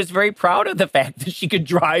 and she was very proud of the fact that she could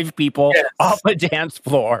drive people off a dance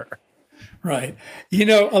floor. Right. You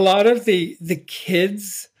know, a lot of the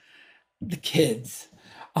kids,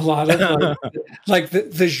 a lot of like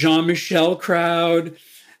the Jean-Michel crowd,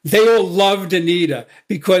 they all loved Anita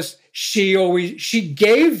because she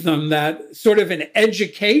gave them that sort of an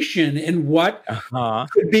education in what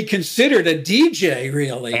could be considered a DJ,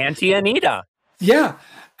 really. Anti-Anita. Yeah,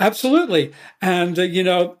 absolutely. And,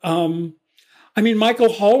 I mean,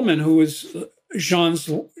 Michael Holman, who was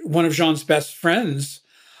one of Jean's best friends,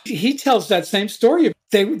 he tells that same story.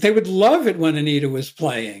 They would love it when Anita was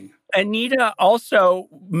playing. Anita also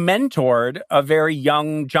mentored a very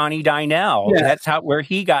young Johnny Dynell. Yes. That's where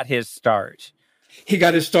he got his start. He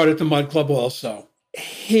got his start at the Mud Club also.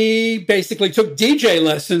 He basically took DJ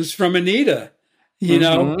lessons from Anita. You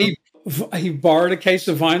know, he borrowed a case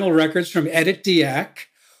of vinyl records from Edith Diak,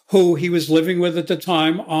 who he was living with at the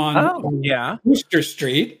time on Wooster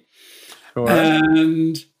Street. Sure.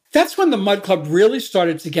 And that's when the Mud Club really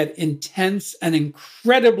started to get intense and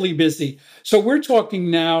incredibly busy. So we're talking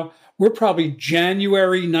now, we're probably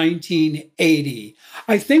January 1980.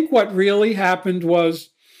 I think what really happened was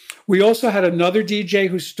we also had another DJ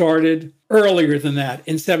who started earlier than that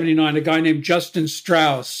in 79, a guy named Justin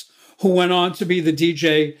Strauss, who went on to be the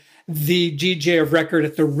DJ of record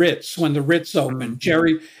at the Ritz when the Ritz opened.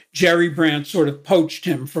 Jerry Brandt sort of poached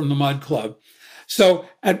him from the Mud Club. So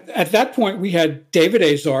at that point, we had David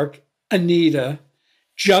Azark, Anita,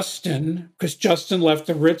 Justin, because Justin left,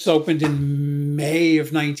 the Ritz opened in May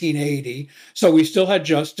of 1980. So we still had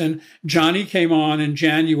Justin. Johnny came on in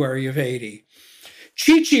January of 80.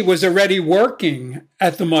 Chi-Chi was already working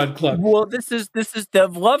at the Mud Club. Well, this is the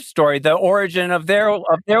love story, the origin of their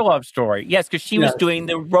love story. Yes, because she was doing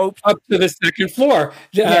the ropes up to the second floor,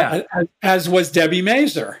 as was Debbie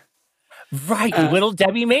Mazar. Right, little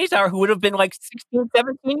Debbie Mazar, who would have been like 16,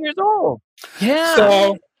 17 years old. Yeah.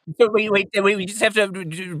 So wait, we just have to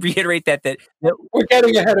reiterate that we're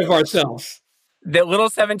getting ahead of ourselves. The little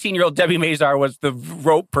 17-year-old Debbie Mazar was the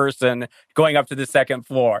rope person going up to the second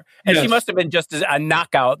floor. And she must have been just a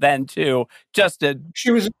knockout then, too.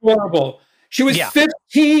 She was adorable. She was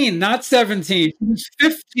 15, not 17. She was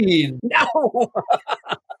 15. No!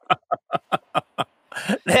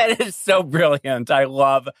 That is so brilliant. I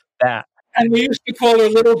love that. And we used to call her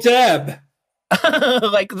Little Deb.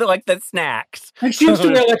 like the snacks. And she used to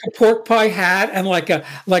wear like a pork pie hat and like a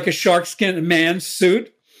sharkskin man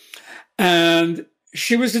suit. And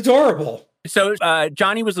she was adorable. So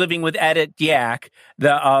Johnny was living with Edith Diak,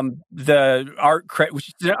 the art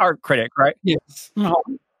critic, right? Yes.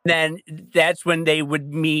 Then that's when they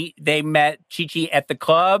would meet. They met Chi-Chi at the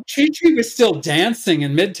club. Chi-Chi was still dancing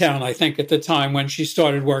in Midtown, I think, at the time when she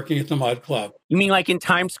started working at the Mud Club. You mean like in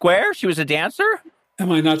Times Square? She was a dancer?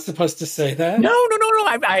 Am I not supposed to say that? No.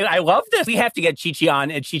 I love this. We have to get Chi-Chi on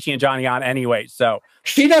and Chi-Chi and Johnny on anyway. So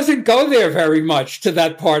she doesn't go there very much to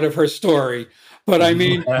that part of her story. But I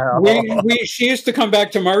mean, Well, she used to come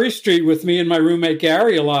back to Murray Street with me and my roommate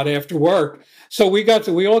Gary a lot after work. So we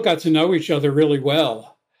all got to know each other really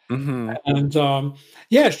well. mhm. And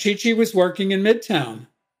yeah, Chi was working in Midtown.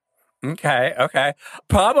 Okay, okay.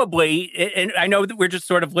 Probably, and I know that we're just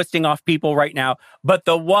sort of listing off people right now, but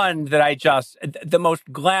the one that the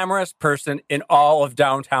most glamorous person in all of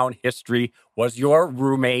downtown history was your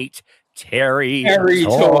roommate, Terry Terry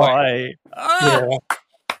Toy. Toy. Ah! Yeah.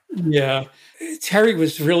 Yeah. Terry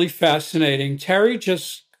was really fascinating. Terry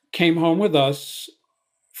just came home with us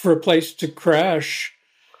for a place to crash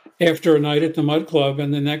after a night at the Mud Club.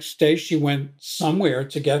 And the next day she went somewhere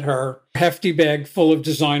to get her hefty bag full of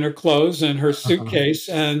designer clothes and her suitcase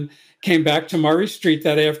and came back to Murray Street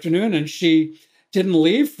that afternoon. And she didn't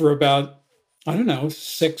leave for about, I don't know,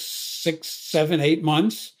 7, 8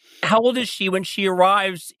 months. How old is she when she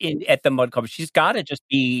arrives at the Mud Club? She's got to just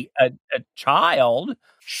be a child.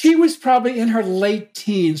 She was probably in her late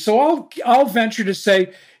teens. So I'll venture to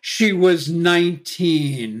say she was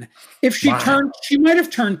 19. If she Wow. she might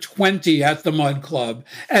have turned 20 at the Mud Club,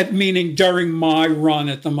 meaning during my run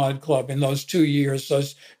at the Mud Club in those 2 years, so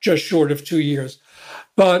it's just short of 2 years.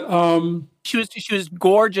 But She was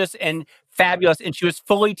gorgeous and fabulous, and she was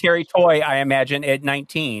fully Terry Toy, I imagine, at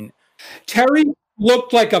 19. Terry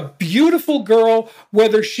looked like a beautiful girl,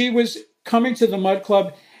 whether she was coming to the Mud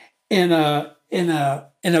Club in a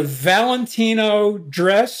Valentino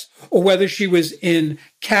dress or whether she was in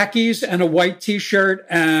khakis and a white t-shirt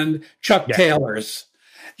and Chuck Yeah. Taylors.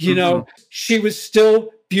 You know, she was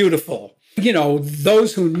still beautiful. You know,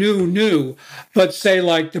 those who knew, but say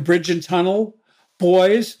like the Bridge and Tunnel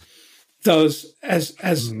boys, those as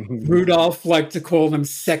Rudolph liked to call them,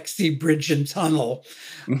 sexy Bridge and Tunnel.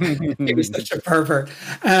 He was such a pervert,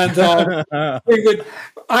 and we would.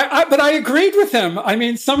 But I agreed with him. I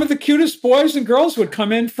mean, some of the cutest boys and girls would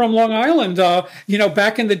come in from Long Island. You know,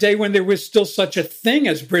 back in the day when there was still such a thing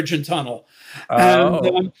as Bridge and Tunnel.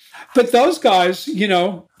 And, but those guys, you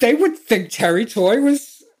know, they would think Terry Toy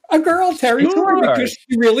was a girl, Terry Toy, because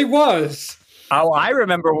she really was. Oh, I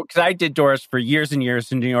remember because I did Doris for years and years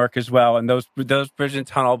in New York as well, and those Bridge and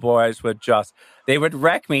Tunnel boys they would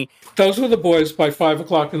wreck me. Those were the boys by 5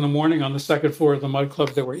 o'clock in the morning on the second floor of the Mud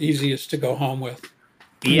Club that were easiest to go home with.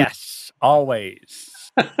 Yes, always.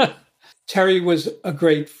 Terry was a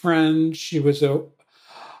great friend. She was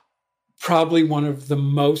probably one of the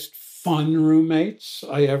most fun roommates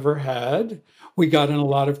I ever had. We got in a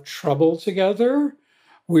lot of trouble together.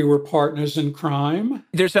 We were partners in crime.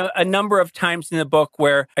 There's a number of times in the book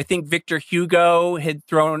where I think Victor Hugo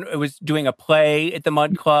was doing a play at the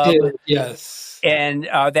Mud Club. Yes. And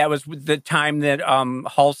that was the time that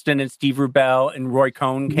Halston and Steve Rubell and Roy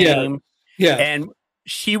Cohn came. Yeah. And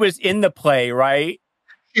she was in the play, right?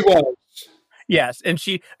 She was. Yes. And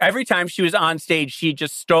every time she was on stage, she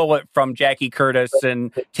just stole it from Jackie Curtis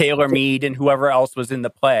and Taylor Mead and whoever else was in the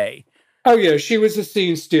play. Oh, yeah. She was a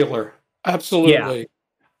scene stealer. Absolutely.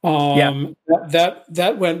 Yeah.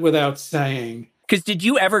 That went without saying. Because did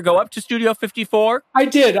you ever go up to Studio 54? I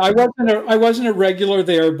did. I wasn't a regular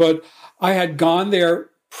there, but I had gone there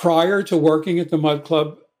prior to working at the Mud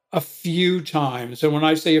Club a few times. And when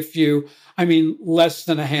I say a few, I mean less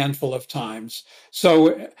than a handful of times.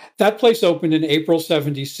 So that place opened in April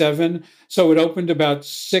 1977. So it opened about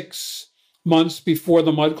 6 months before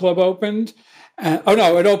the Mud Club opened. It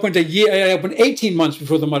opened It opened 18 months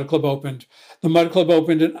before the Mud Club opened. The Mud Club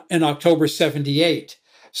opened in October 1978.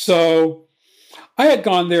 So I had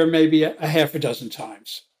gone there maybe a half a dozen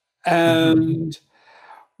times. And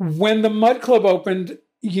when the Mud Club opened,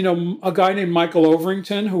 you know, a guy named Michael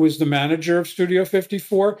Overington, who was the manager of Studio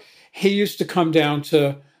 54, he used to come down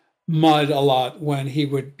to Mud a lot when he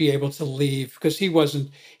would be able to leave, because he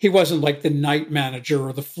wasn't like the night manager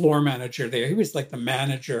or the floor manager there. He was like the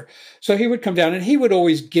manager. So he would come down and he would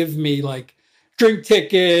always give me like drink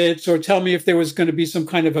tickets or tell me if there was going to be some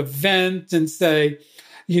kind of event and say,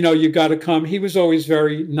 you know, you got to come. He was always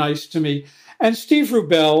very nice to me. And Steve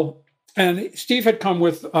Rubell, and Steve had come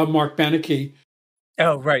with Mark Beneke.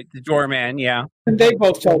 Oh, right. The doorman. Yeah. And they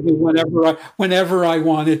both told me whenever I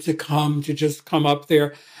wanted to come, to just come up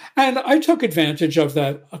there. And I took advantage of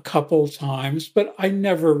that a couple times, but I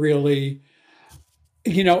never really,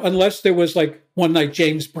 you know, unless there was like one night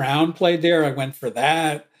James Brown played there, I went for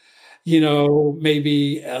that. You know,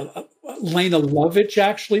 maybe Lena Lovitch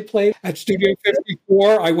actually played at Studio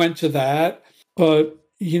 54. I went to that. But,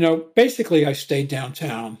 you know, basically I stayed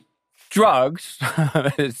downtown. Drugs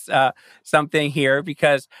is something here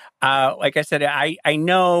because, like I said, I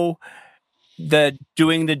know the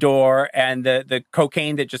doing the door and the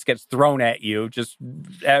cocaine that just gets thrown at you, just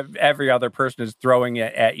every other person is throwing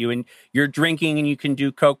it at you, and you're drinking and you can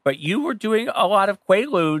do coke, but you were doing a lot of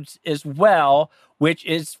Quaaludes as well, which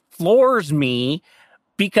is floors me,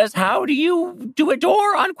 because how do you do a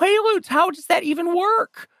door on Quaaludes? How does that even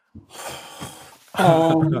work?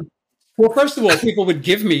 Well, first of all, people would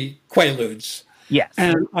give me Quaaludes. Yes.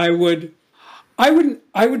 And I would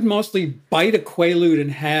mostly bite a Quaalude in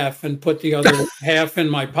half and put the other half in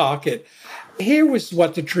my pocket. Here was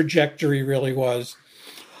what the trajectory really was.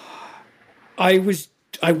 I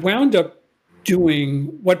wound up doing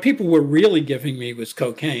what people were really giving me was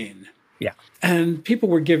cocaine. Yeah. And people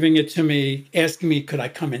were giving it to me, asking me, could I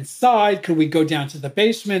come inside? Could we go down to the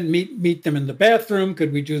basement, meet them in the bathroom?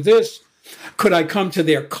 Could we do this? Could I come to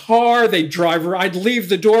their car? I'd leave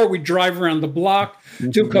the door. We'd drive around the block,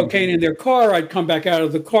 do cocaine in their car. I'd come back out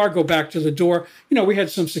of the car, go back to the door. We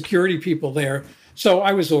had some security people there. So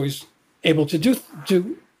I was always able to do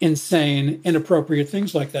insane, inappropriate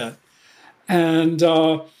things like that. And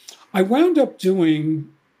I wound up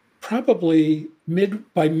doing probably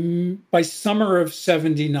by summer of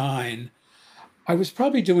 79, I was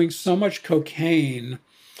probably doing so much cocaine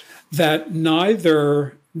that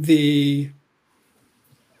neither the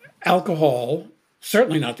alcohol,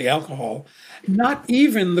 certainly not the alcohol, not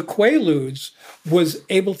even the Quaaludes was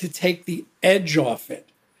able to take the edge off it.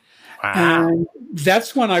 Wow. And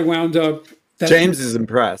that's when I wound up. James is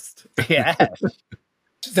impressed. Yes.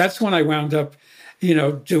 That's when I wound up,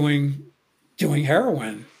 doing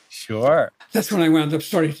heroin. Sure. That's when I wound up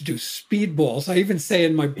starting to do speedballs. I even say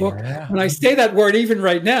in my book, when I say that word, even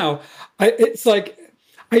right now, it's like,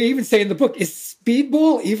 I even say in the book, is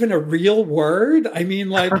speedball even a real word? I mean,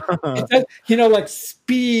 like, like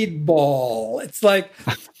speedball. It's like,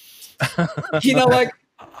 like,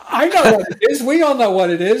 I know what it is. We all know what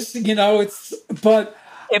it is. But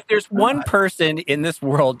if there's one person in this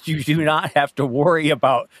world you do not have to worry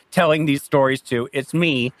about telling these stories to, it's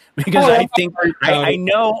me, because I think I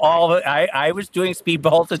know all of it. I was doing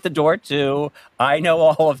speedballs at the door too. I know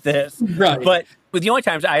all of this. Right. But the only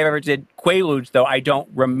times I ever did Quaaludes, though, I don't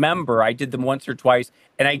remember. I did them once or twice,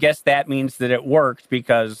 and I guess that means that it worked,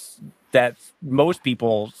 because that's most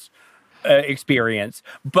people's experience.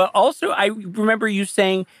 But also, I remember you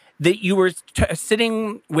saying that you were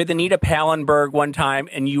sitting with Anita Pallenberg one time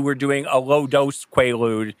and you were doing a low-dose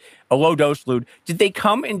Quaalude, a low-dose lude. Did they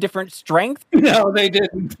come in different strength? No, they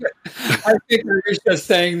didn't. I think we were just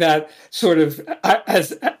saying that sort of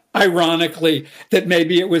as ironically, that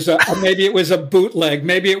maybe it was a bootleg.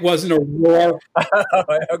 Maybe it wasn't a raw.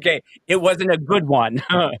 Okay, it wasn't a good one.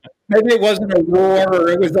 Maybe it wasn't a roar, or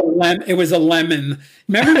it was a lemon.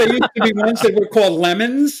 Remember, there used to be ones that were called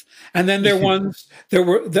lemons, and then there were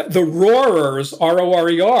the roarers,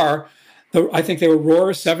 RORER. I think they were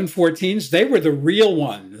roarer 714s. They were the real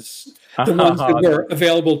ones, the ones that were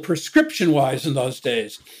available prescription-wise in those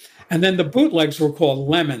days. And then the bootlegs were called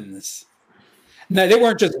lemons. Now, they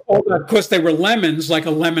weren't just called that because they were lemons, like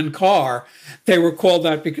a lemon car. They were called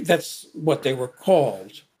that because that's what they were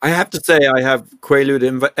called. I have to say I have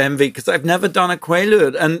Quaalude envy, because I've never done a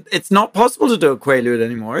Quaalude, and it's not possible to do a Quaalude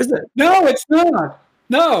anymore, is it? No, it's not.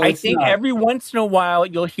 No, I think every once in a while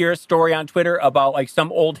you'll hear a story on Twitter about like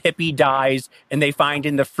some old hippie dies and they find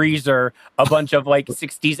in the freezer a bunch of like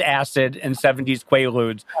 60s acid and 70s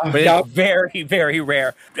Quaaludes. But it's very, very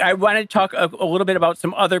rare. I want to talk a little bit about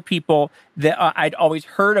some other people that I'd always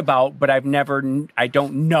heard about, but I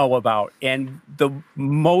don't know about. And the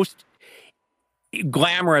most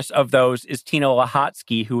glamorous of those is Tina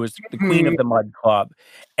Lahotsky, who was the queen of the Mud Club.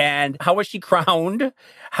 And how was she crowned?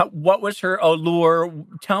 What was her allure?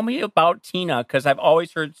 Tell me about Tina, because I've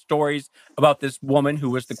always heard stories about this woman who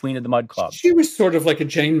was the queen of the Mud Club. She was sort of like a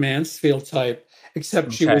Jane Mansfield type,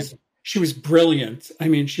 except she was brilliant. I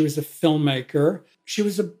mean, she was a filmmaker. She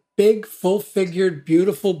was a big, full-figured,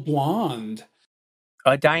 beautiful blonde.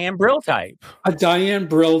 A Diane Brill type. A Diane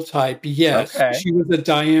Brill type, yes. Okay. She was a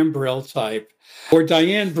Diane Brill type. Or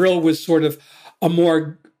Diane Brill was sort of a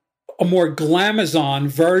more glamazon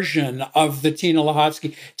version of the Tina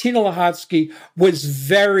Lahotsky. Tina Lahotsky was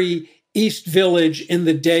very East Village in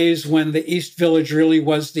the days when the East Village really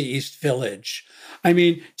was the East Village. I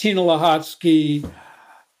mean, Tina Lahotsky,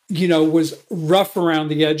 was rough around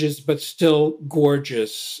the edges, but still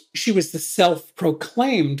gorgeous. She was the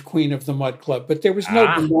self-proclaimed queen of the Mud Club, but there was no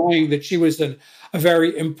denying that she was a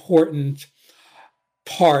very important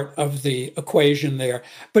part of the equation there.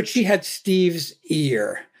 But she had Steve's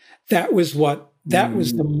ear. That was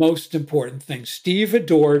the most important thing. Steve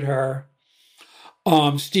adored her.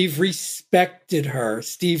 Steve respected her.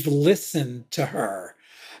 Steve listened to her.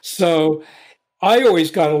 So I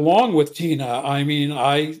always got along with Tina. I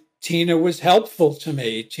mean, Tina was helpful to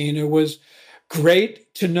me. Tina was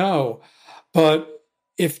great to know. But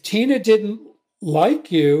if Tina didn't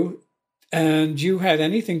like you and you had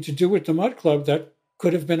anything to do with the Mud Club, that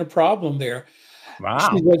could have been a problem there. Wow.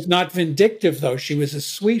 She was not vindictive, though. She was a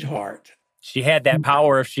sweetheart. She had that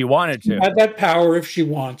power if she wanted She to. had that power if she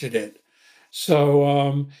wanted it.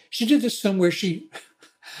 So she did this somewhere. She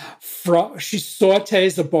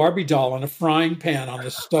sautés a Barbie doll in a frying pan on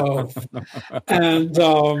the stove, and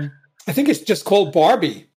I think it's just called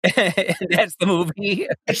Barbie. That's the movie.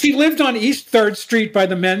 And she lived on East Third Street by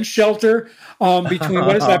the men's shelter, between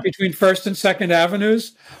what is that? Between First and Second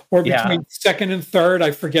Avenues, or between Second and Third,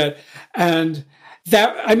 I forget. And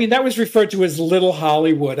that was referred to as Little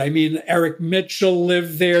Hollywood. I mean, Eric Mitchell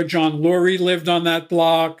lived there. John Lurie lived on that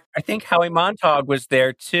block. I think Howie Montague was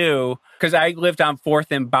there too, because I lived on 4th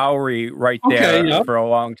and Bowery right there for a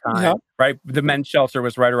long time. Yep. Right, the men's shelter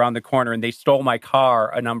was right around the corner, and they stole my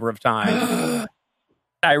car a number of times.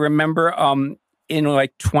 I remember in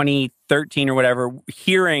like 2013 or whatever,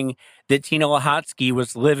 hearing that Tina Lahotsky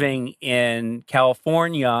was living in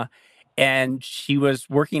California, and she was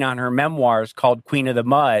working on her memoirs called Queen of the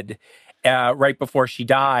Mud right before she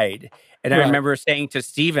died. And I remember saying to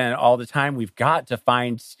Stephen all the time, we've got to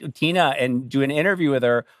find Tina and do an interview with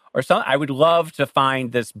her or something. I would love to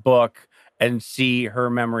find this book and see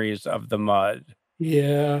her memories of the mud.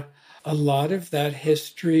 Yeah, a lot of that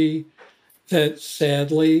history that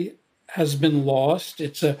sadly has been lost.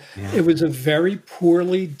 It was a very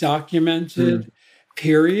poorly documented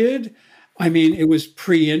period. I mean, it was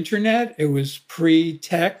pre-internet, it was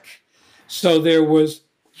pre-tech. So there was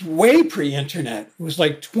way pre-internet. It was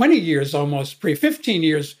like 20 years almost 15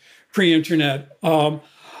 years pre-internet.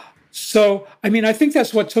 So, I mean, I think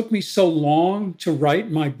that's what took me so long to write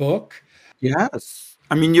my book. Yes.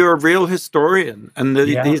 I mean, you're a real historian, and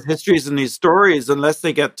these histories and these stories, unless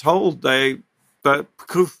they get told, and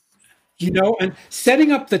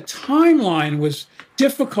setting up the timeline was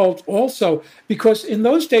difficult also, because in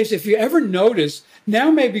those days, if you ever notice,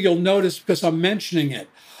 now maybe you'll notice because I'm mentioning it,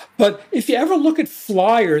 but if you ever look at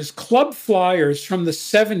flyers, club flyers from the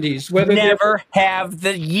 70s, whether never have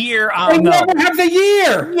the year on them. They never have the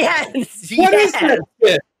year. Yes. What is that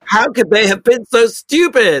shit? How could they have been so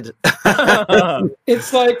stupid?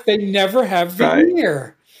 It's like they never have the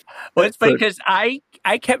year. Well, it's funny because I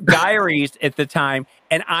kept diaries at the time,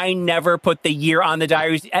 and I never put the year on the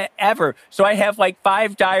diaries ever. So I have like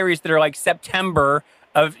 5 diaries that are like September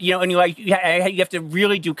of, and you have to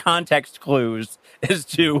really do context clues as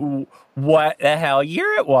to what the hell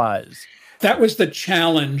year it was. That was the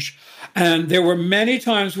challenge. And there were many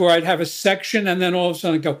times where I'd have a section and then all of a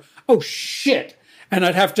sudden I'd go, oh, shit. And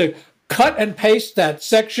I'd have to cut and paste that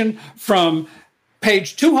section from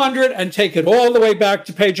page 200 and take it all the way back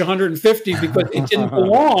to page 150 because it didn't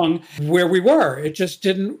belong where we were. It just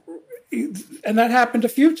didn't. And that happened a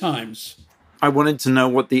few times. I wanted to know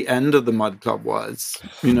what the end of the Mud Club was,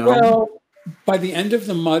 Well, by the end of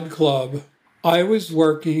the Mud Club, I was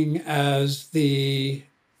working as the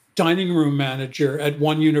dining room manager at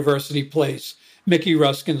One University Place, Mickey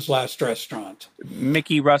Ruskin's last restaurant.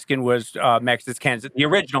 Mickey Ruskin was Max's Kansas, the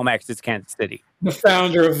original Max's Kansas City. The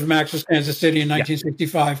founder of Max's Kansas City in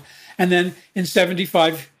 1965. Yeah. And then in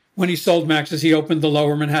 75, when he sold Max's, he opened the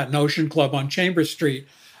Lower Manhattan Ocean Club on Chambers Street,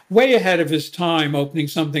 way ahead of his time, opening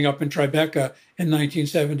something up in Tribeca in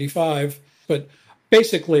 1975. But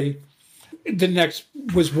basically, the next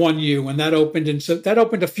was 1U, and that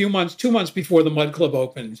opened a few months, 2 months before the Mud Club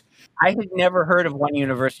opened. I had never heard of One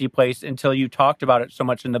University Place until you talked about it so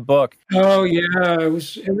much in the book. Oh yeah, it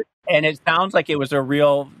was. And it sounds like it was a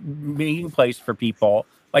real meeting place for people,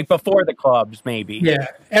 like before the clubs, maybe. Yeah,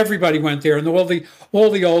 everybody went there, and all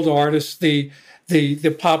the old artists, the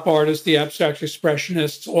pop artists, the abstract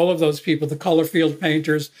expressionists, all of those people, the color field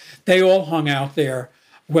painters, they all hung out there.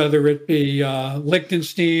 Whether it be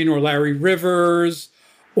Lichtenstein or Larry Rivers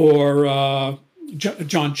or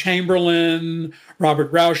John Chamberlain,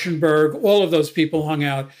 Robert Rauschenberg, all of those people hung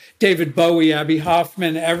out. David Bowie, Abby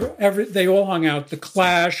Hoffman, they all hung out. The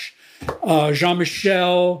Clash,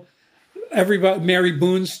 Jean-Michel, everybody, Mary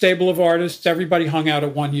Boone's stable of artists, everybody hung out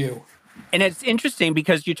at 1U. And it's interesting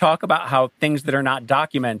because you talk about how things that are not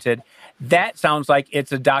documented, that sounds like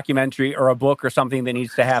it's a documentary or a book or something that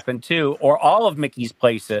needs to happen too, or all of Mickey's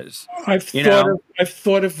places. I've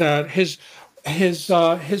thought of that.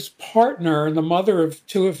 His partner and the mother of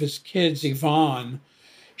 2 of his kids, Yvonne,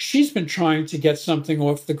 she's been trying to get something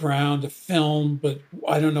off the ground, a film, but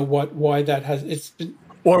I don't know why that has. It's been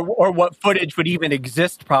or what footage would even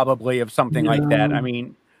exist, probably, of something like that. I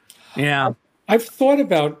mean, yeah. I've thought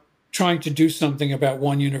about trying to do something about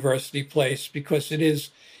One University Place because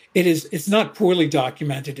it's not poorly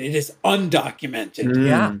documented. It is undocumented.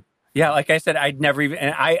 Yeah. Yeah. Like I said, I'd never even,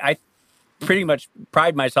 and I pretty much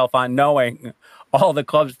pride myself on knowing all the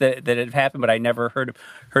clubs that have happened, but I never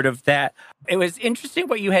heard of that. It was interesting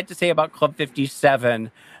what you had to say about Club 57,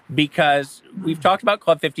 because we've talked about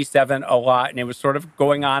Club 57 a lot, and it was sort of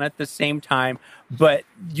going on at the same time. But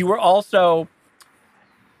you were also,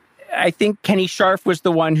 I think Kenny Scharf was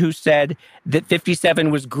the one who said that 57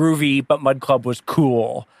 was groovy, but Mud Club was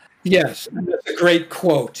cool. Yes, that's a great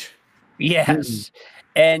quote. Yes.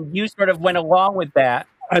 And you sort of went along with that.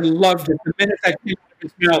 I loved it. The minute that came out of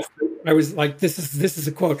his mouth, I was like, this is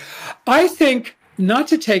a quote. I think, not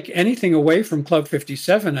to take anything away from Club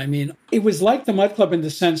 57, I mean, it was like the Mud Club in the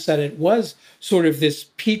sense that it was sort of this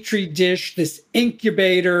petri dish, this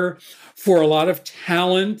incubator for a lot of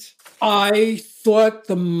talent. I thought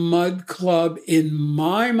the Mud Club, in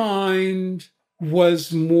my mind,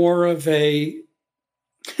 was more of a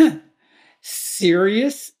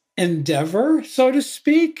serious endeavor, so to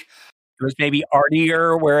speak. It was maybe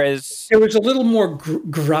artier, whereas there was a little more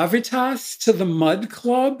gravitas to the Mud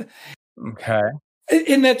Club. Okay.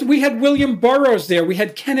 In that we had William Burroughs there. We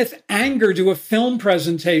had Kenneth Anger do a film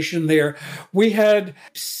presentation there. We had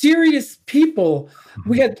serious people.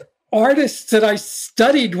 We had artists that I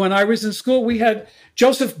studied when I was in school. We had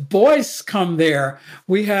Joseph Beuys come there.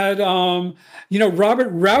 We had,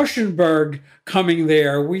 Robert Rauschenberg coming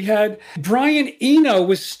there. We had Brian Eno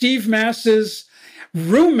was Steve Mass's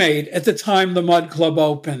roommate at the time the Mud Club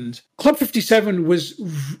opened. Club 57 was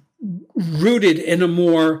rooted in a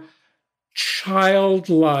more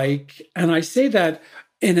childlike, and I say that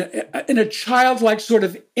in a childlike sort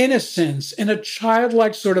of innocence, in a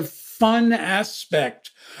childlike sort of fun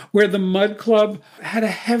aspect, where the Mud Club had a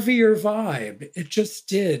heavier vibe. It just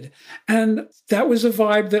did. And that was a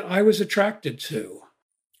vibe that I was attracted to.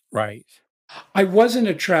 Right. I wasn't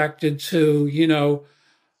attracted to,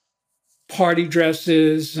 party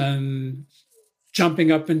dresses and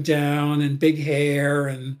jumping up and down and big hair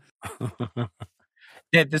and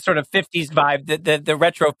the sort of 50s vibe, the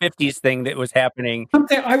retro 50s thing that was happening.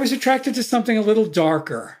 I was attracted to something a little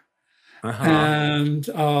darker. And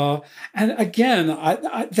again,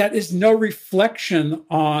 that is no reflection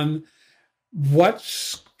on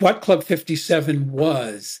what Club 57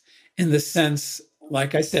 was, in the sense,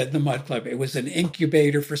 like I said, the Mud Club. It was an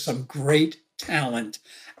incubator for some great talent,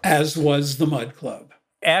 as was the Mud Club.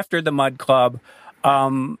 After the Mud Club,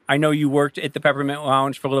 I know you worked at the Peppermint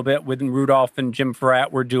Lounge for a little bit when Rudolph and Jim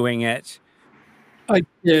Farrat were doing it. I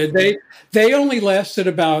did. They only lasted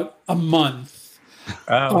about a month.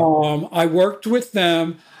 Oh. I worked with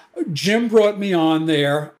them. Jim brought me on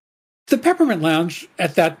there. The Peppermint Lounge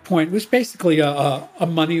at that point was basically a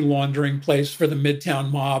money laundering place for the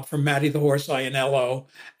Midtown mob, for Matty the Horse Iannello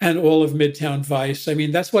and all of Midtown Vice. I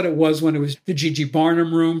mean, that's what it was when it was the Gigi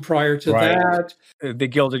Barnum Room prior to that. The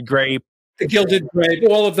Gilded Grape. The Gilded Grape,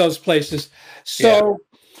 all of those places. So,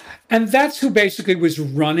 and that's who basically was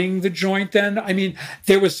running the joint then. I mean,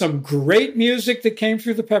 there was some great music that came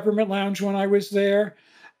through the Peppermint Lounge when I was there.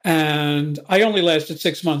 And I only lasted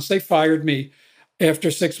 6 months. They fired me after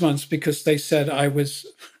 6 months because they said I was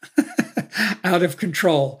out of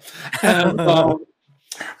control. And,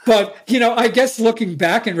 but, I guess looking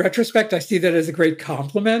back in retrospect, I see that as a great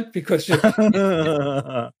compliment, because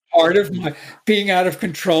part of my being out of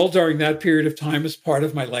control during that period of time is part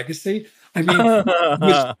of my legacy. I mean,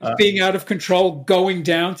 was being out of control, going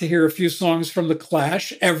down to hear a few songs from The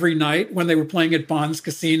Clash every night when they were playing at Bond's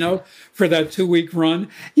Casino for that 2-week run.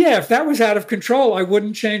 Yeah, if that was out of control, I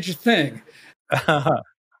wouldn't change a thing.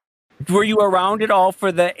 Were you around at all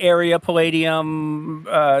for the area Palladium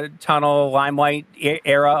Tunnel Limelight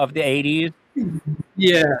era of the 80s?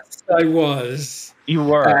 Yes, I was. You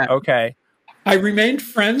were? Okay. I remained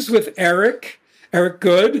friends with Eric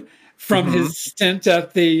Good from his stint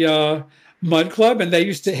at the Mud Club, and they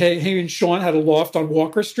used to, he and Sean had a loft on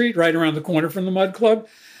Walker Street right around the corner from the Mud Club.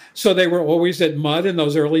 So they were always at Mud in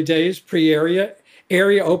those early days, pre-area.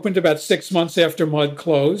 Area opened about 6 months after Mud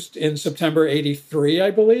closed in September 83, I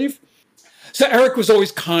believe. So Eric was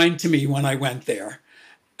always kind to me when I went there.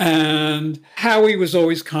 And Howie was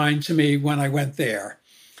always kind to me when I went there.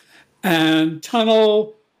 And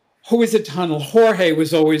Tunnel, who is it, Tunnel? Jorge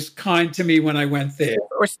was always kind to me when I went there.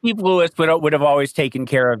 Or Steve Lewis would have always taken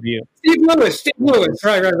care of you. Steve Lewis.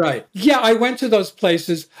 Right. Yeah, I went to those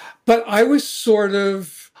places, but I was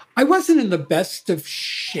I wasn't in the best of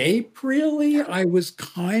shape, really. I was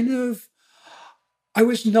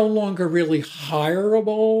no longer really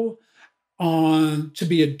hireable to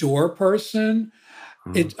be a door person.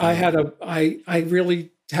 I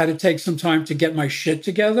really had to take some time to get my shit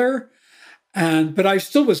together. But I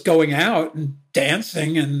still was going out and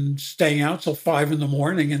dancing and staying out till 5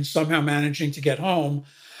 a.m. and somehow managing to get home.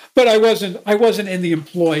 But I wasn't in the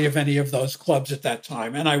employ of any of those clubs at that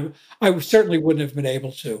time. And I certainly wouldn't have been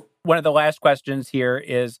able to. One of the last questions here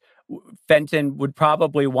is Fenton would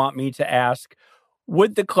probably want me to ask,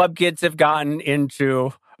 would the club kids have gotten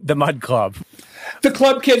into the Mud Club? The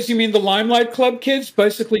club kids, you mean the Limelight Club kids?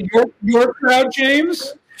 Basically your crowd,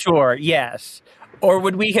 James? Sure, yes. Or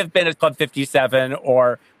would we have been at Club 57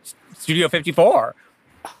 or Studio 54?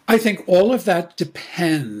 I think all of that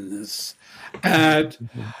depends at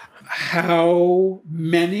how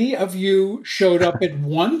many of you showed up at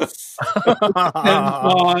once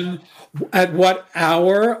and at what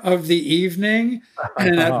hour of the evening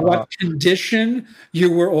and at what condition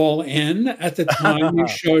you were all in at the time you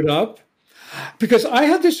showed up. Because I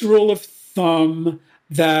had this rule of thumb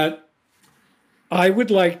that I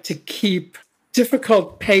would like to keep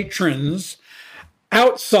difficult patrons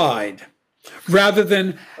outside rather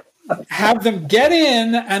than have them get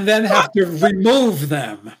in and then have to remove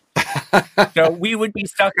them. So we would be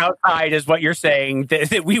stuck outside is what you're saying,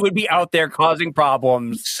 that we would be out there causing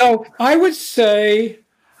problems. So I would say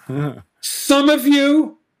some of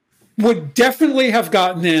you would definitely have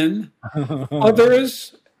gotten in.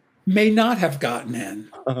 Others may not have gotten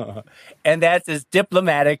in. And that's as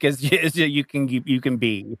diplomatic as you can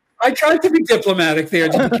be. I tried to be diplomatic there.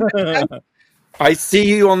 I see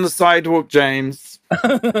you on the sidewalk, James.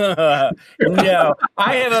 No,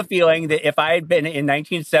 I have a feeling that if I had been in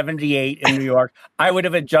 1978 in New York, I would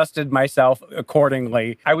have adjusted myself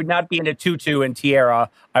accordingly. I would not be in a tutu and tiara.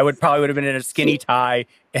 I would have been in a skinny tie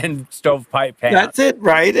and stovepipe pants. That's it,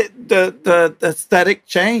 right? The aesthetic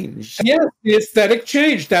change. Yes, the aesthetic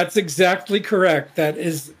change. That's exactly correct. That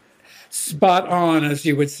is spot on, as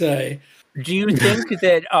you would say. Do you think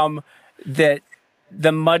that that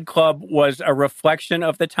the Mud Club was a reflection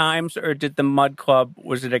of the times, or did the Mud Club,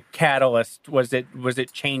 was it a catalyst? Was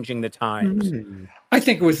it changing the times? I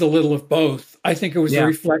think it was a little of both. I think it was a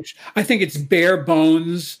reflection. I think it's bare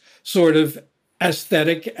bones sort of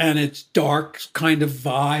aesthetic and its dark kind of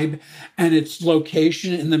vibe and its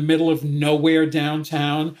location in the middle of nowhere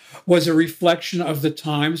downtown was a reflection of the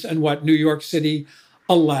times and what New York City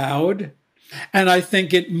allowed. And I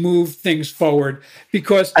think it moved things forward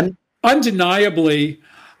because undeniably,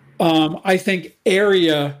 I think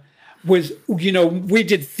area was, we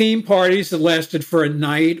did theme parties that lasted for a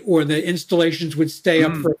night, or the installations would stay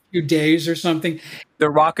up for a few days or something. The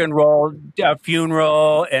rock and roll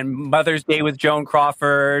funeral and Mother's Day with Joan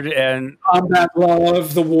Crawford and Combat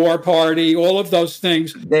Love, the war party, all of those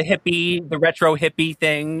things. The retro hippie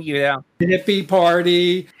thing, The hippie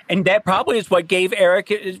party. And that probably is what gave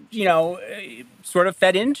Eric, sort of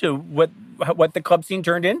fed into what the club scene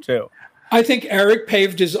turned into. I think Eric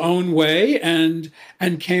paved his own way and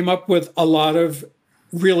came up with a lot of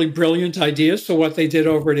really brilliant ideas for what they did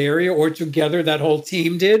over at Area, or together that whole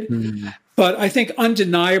team did. But I think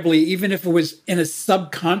undeniably, even if it was in a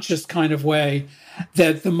subconscious kind of way,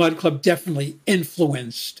 that the Mud Club definitely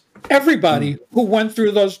influenced everybody who went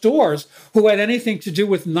through those doors, who had anything to do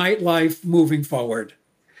with nightlife moving forward.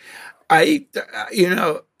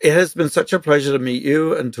 It has been such a pleasure to meet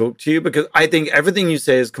you and talk to you, because I think everything you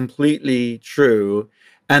say is completely true.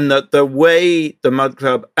 And that the way the Mud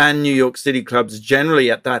Club and New York City clubs generally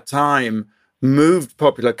at that time moved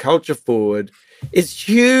popular culture forward is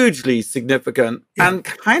hugely significant and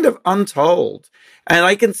kind of untold. And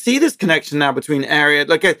I can see this connection now between Area,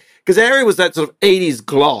 because Area was that sort of 80s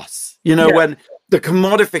gloss, when the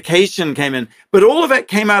commodification came in. But all of it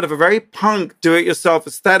came out of a very punk, do-it-yourself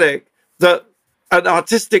aesthetic, that an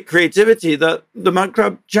artistic creativity that the Mud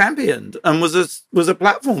Club championed and was a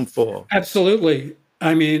platform for. Absolutely.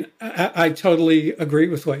 I mean, I totally agree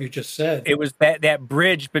with what you just said. It was that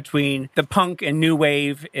bridge between the punk and new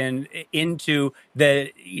wave and into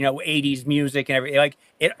the 80s music and everything. Like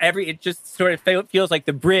it just sort of feels like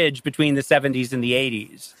the bridge between the 70s and the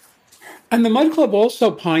 80s. And the Mud Club also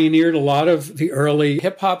pioneered a lot of the early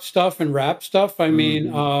hip hop stuff and rap stuff. I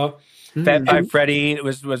mean, Fat Five Freddy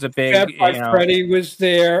was a big. Fat Five Freddy was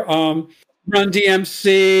there. Run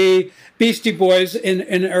DMC, Beastie Boys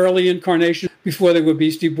in early incarnation before they were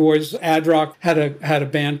Beastie Boys. Ad Rock had a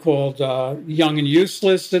band called Young and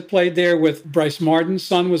Useless that played there with Bryce Martin's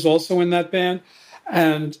son was also in that band.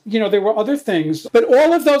 And, there were other things. But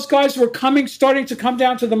all of those guys were starting to come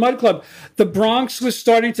down to the Mud Club. The Bronx was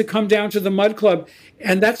starting to come down to the Mud Club.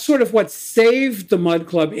 And that's sort of what saved the Mud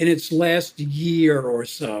Club in its last year or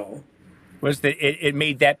so. Was that it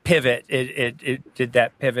made that pivot. It did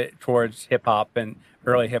that pivot towards hip hop and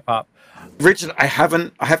early hip hop. Richard, I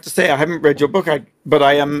have to say, I haven't read your book, but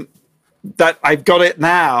I am that I've got it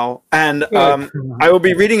now, and I will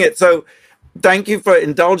be reading it. So thank you for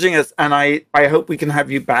indulging us, and I hope we can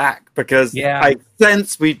have you back, because I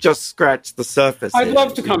sense we've just scratched the surface. I'd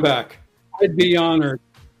love to come back. I'd be honored.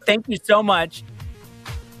 Thank you so much.